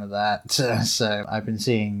 big fan of that. So I've been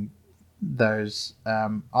seeing those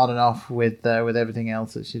on and off with everything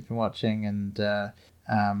else that she's been watching, and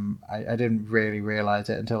I didn't really realize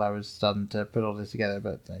it until I was starting to put all this together.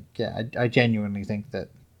 But I genuinely think that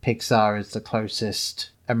Pixar is the closest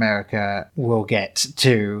America will get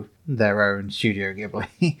to their own Studio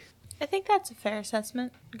Ghibli. I think that's a fair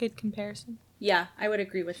assessment. Good comparison. Yeah, I would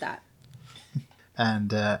agree with that.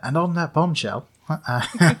 And on that bombshell,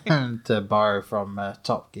 to borrow from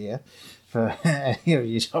Top Gear, for any of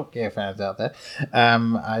you Top Gear fans out there,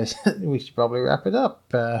 we should probably wrap it up.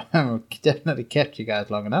 Definitely kept you guys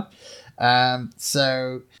long enough.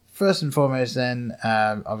 So first and foremost, then,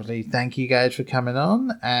 obviously, thank you guys for coming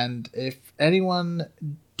on. And if anyone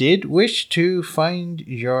did wish to find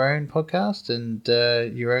your own podcast and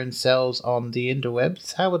your own selves on the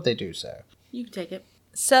interwebs, how would they do so? You can take it.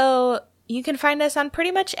 So you can find us on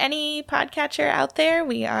pretty much any podcatcher out there.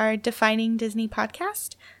 We are Defining Disney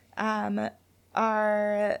Podcast.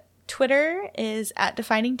 Our Twitter is at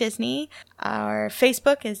Defining Disney. Our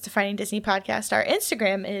Facebook is Defining Disney Podcast. Our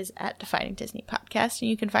Instagram is at Defining Disney Podcast. And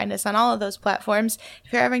you can find us on all of those platforms.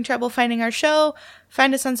 If you're having trouble finding our show,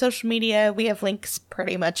 find us on social media. We have links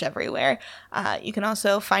pretty much everywhere. You can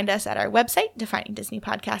also find us at our website,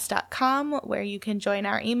 definingdisneypodcast.com, where you can join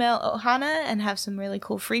our email Ohana and have some really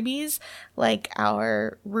cool freebies like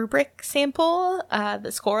our rubric sample,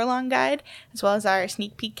 the score-along guide, as well as our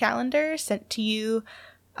sneak peek calendar sent to you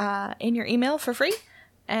in your email for free.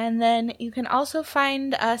 And then you can also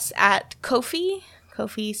find us at Ko-fi,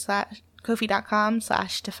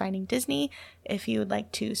 ko-fi.com/defining Disney if you would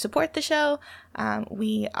like to support the show.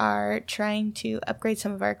 We are trying to upgrade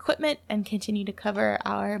some of our equipment and continue to cover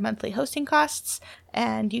our monthly hosting costs.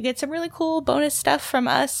 And you get some really cool bonus stuff from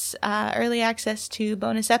us, early access to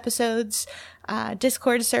bonus episodes,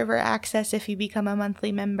 Discord server access if you become a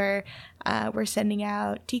monthly member. We're sending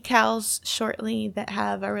out decals shortly that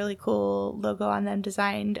have a really cool logo on them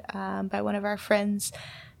designed by one of our friends,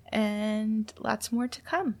 and lots more to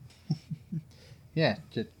come. Yeah,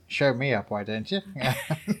 just show me up, why don't you?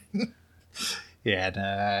 Yeah,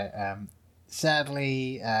 no,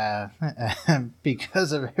 sadly,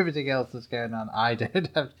 because of everything else that's going on, I don't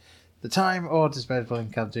have the time or disposable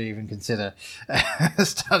income to even consider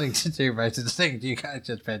starting to do most of the things you guys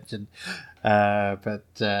just mentioned. But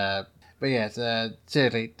yes,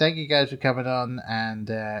 seriously, thank you guys for coming on, and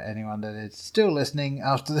anyone that is still listening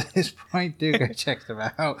after this point, do go check them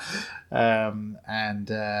out.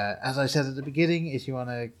 And as I said at the beginning, if you want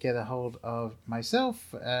to get a hold of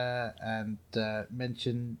myself and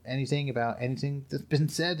mention anything about anything that's been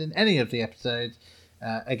said in any of the episodes,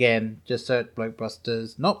 again, just search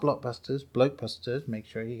Blokebusters, not Blockbusters, Blokebusters. Make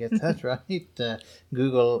sure you get that right.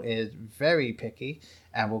 Google is very picky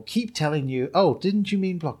and will keep telling you, oh, didn't you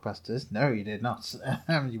mean Blockbusters? No, you did not.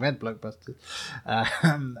 You meant Blokebusters.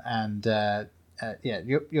 Yeah,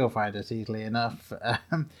 you'll find us easily enough.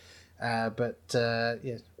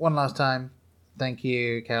 Yes, one last time, thank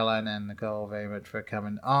you, Caroline and Nicole, very much for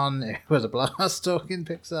coming on. It was a blast talking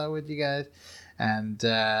Pixar with you guys. And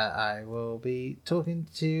I will be talking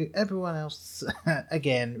to everyone else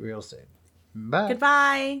again real soon. Bye.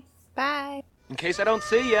 Goodbye. Bye. In case I don't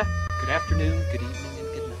see ya, good afternoon, good evening, and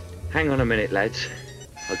good night. Hang on a minute, lads.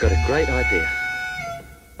 I've got a great idea.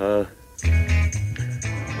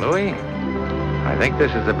 Louis, I think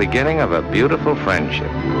this is the beginning of a beautiful friendship.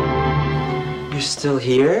 You're still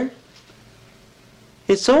here?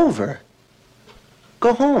 It's over.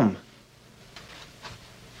 Go home.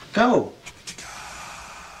 Go.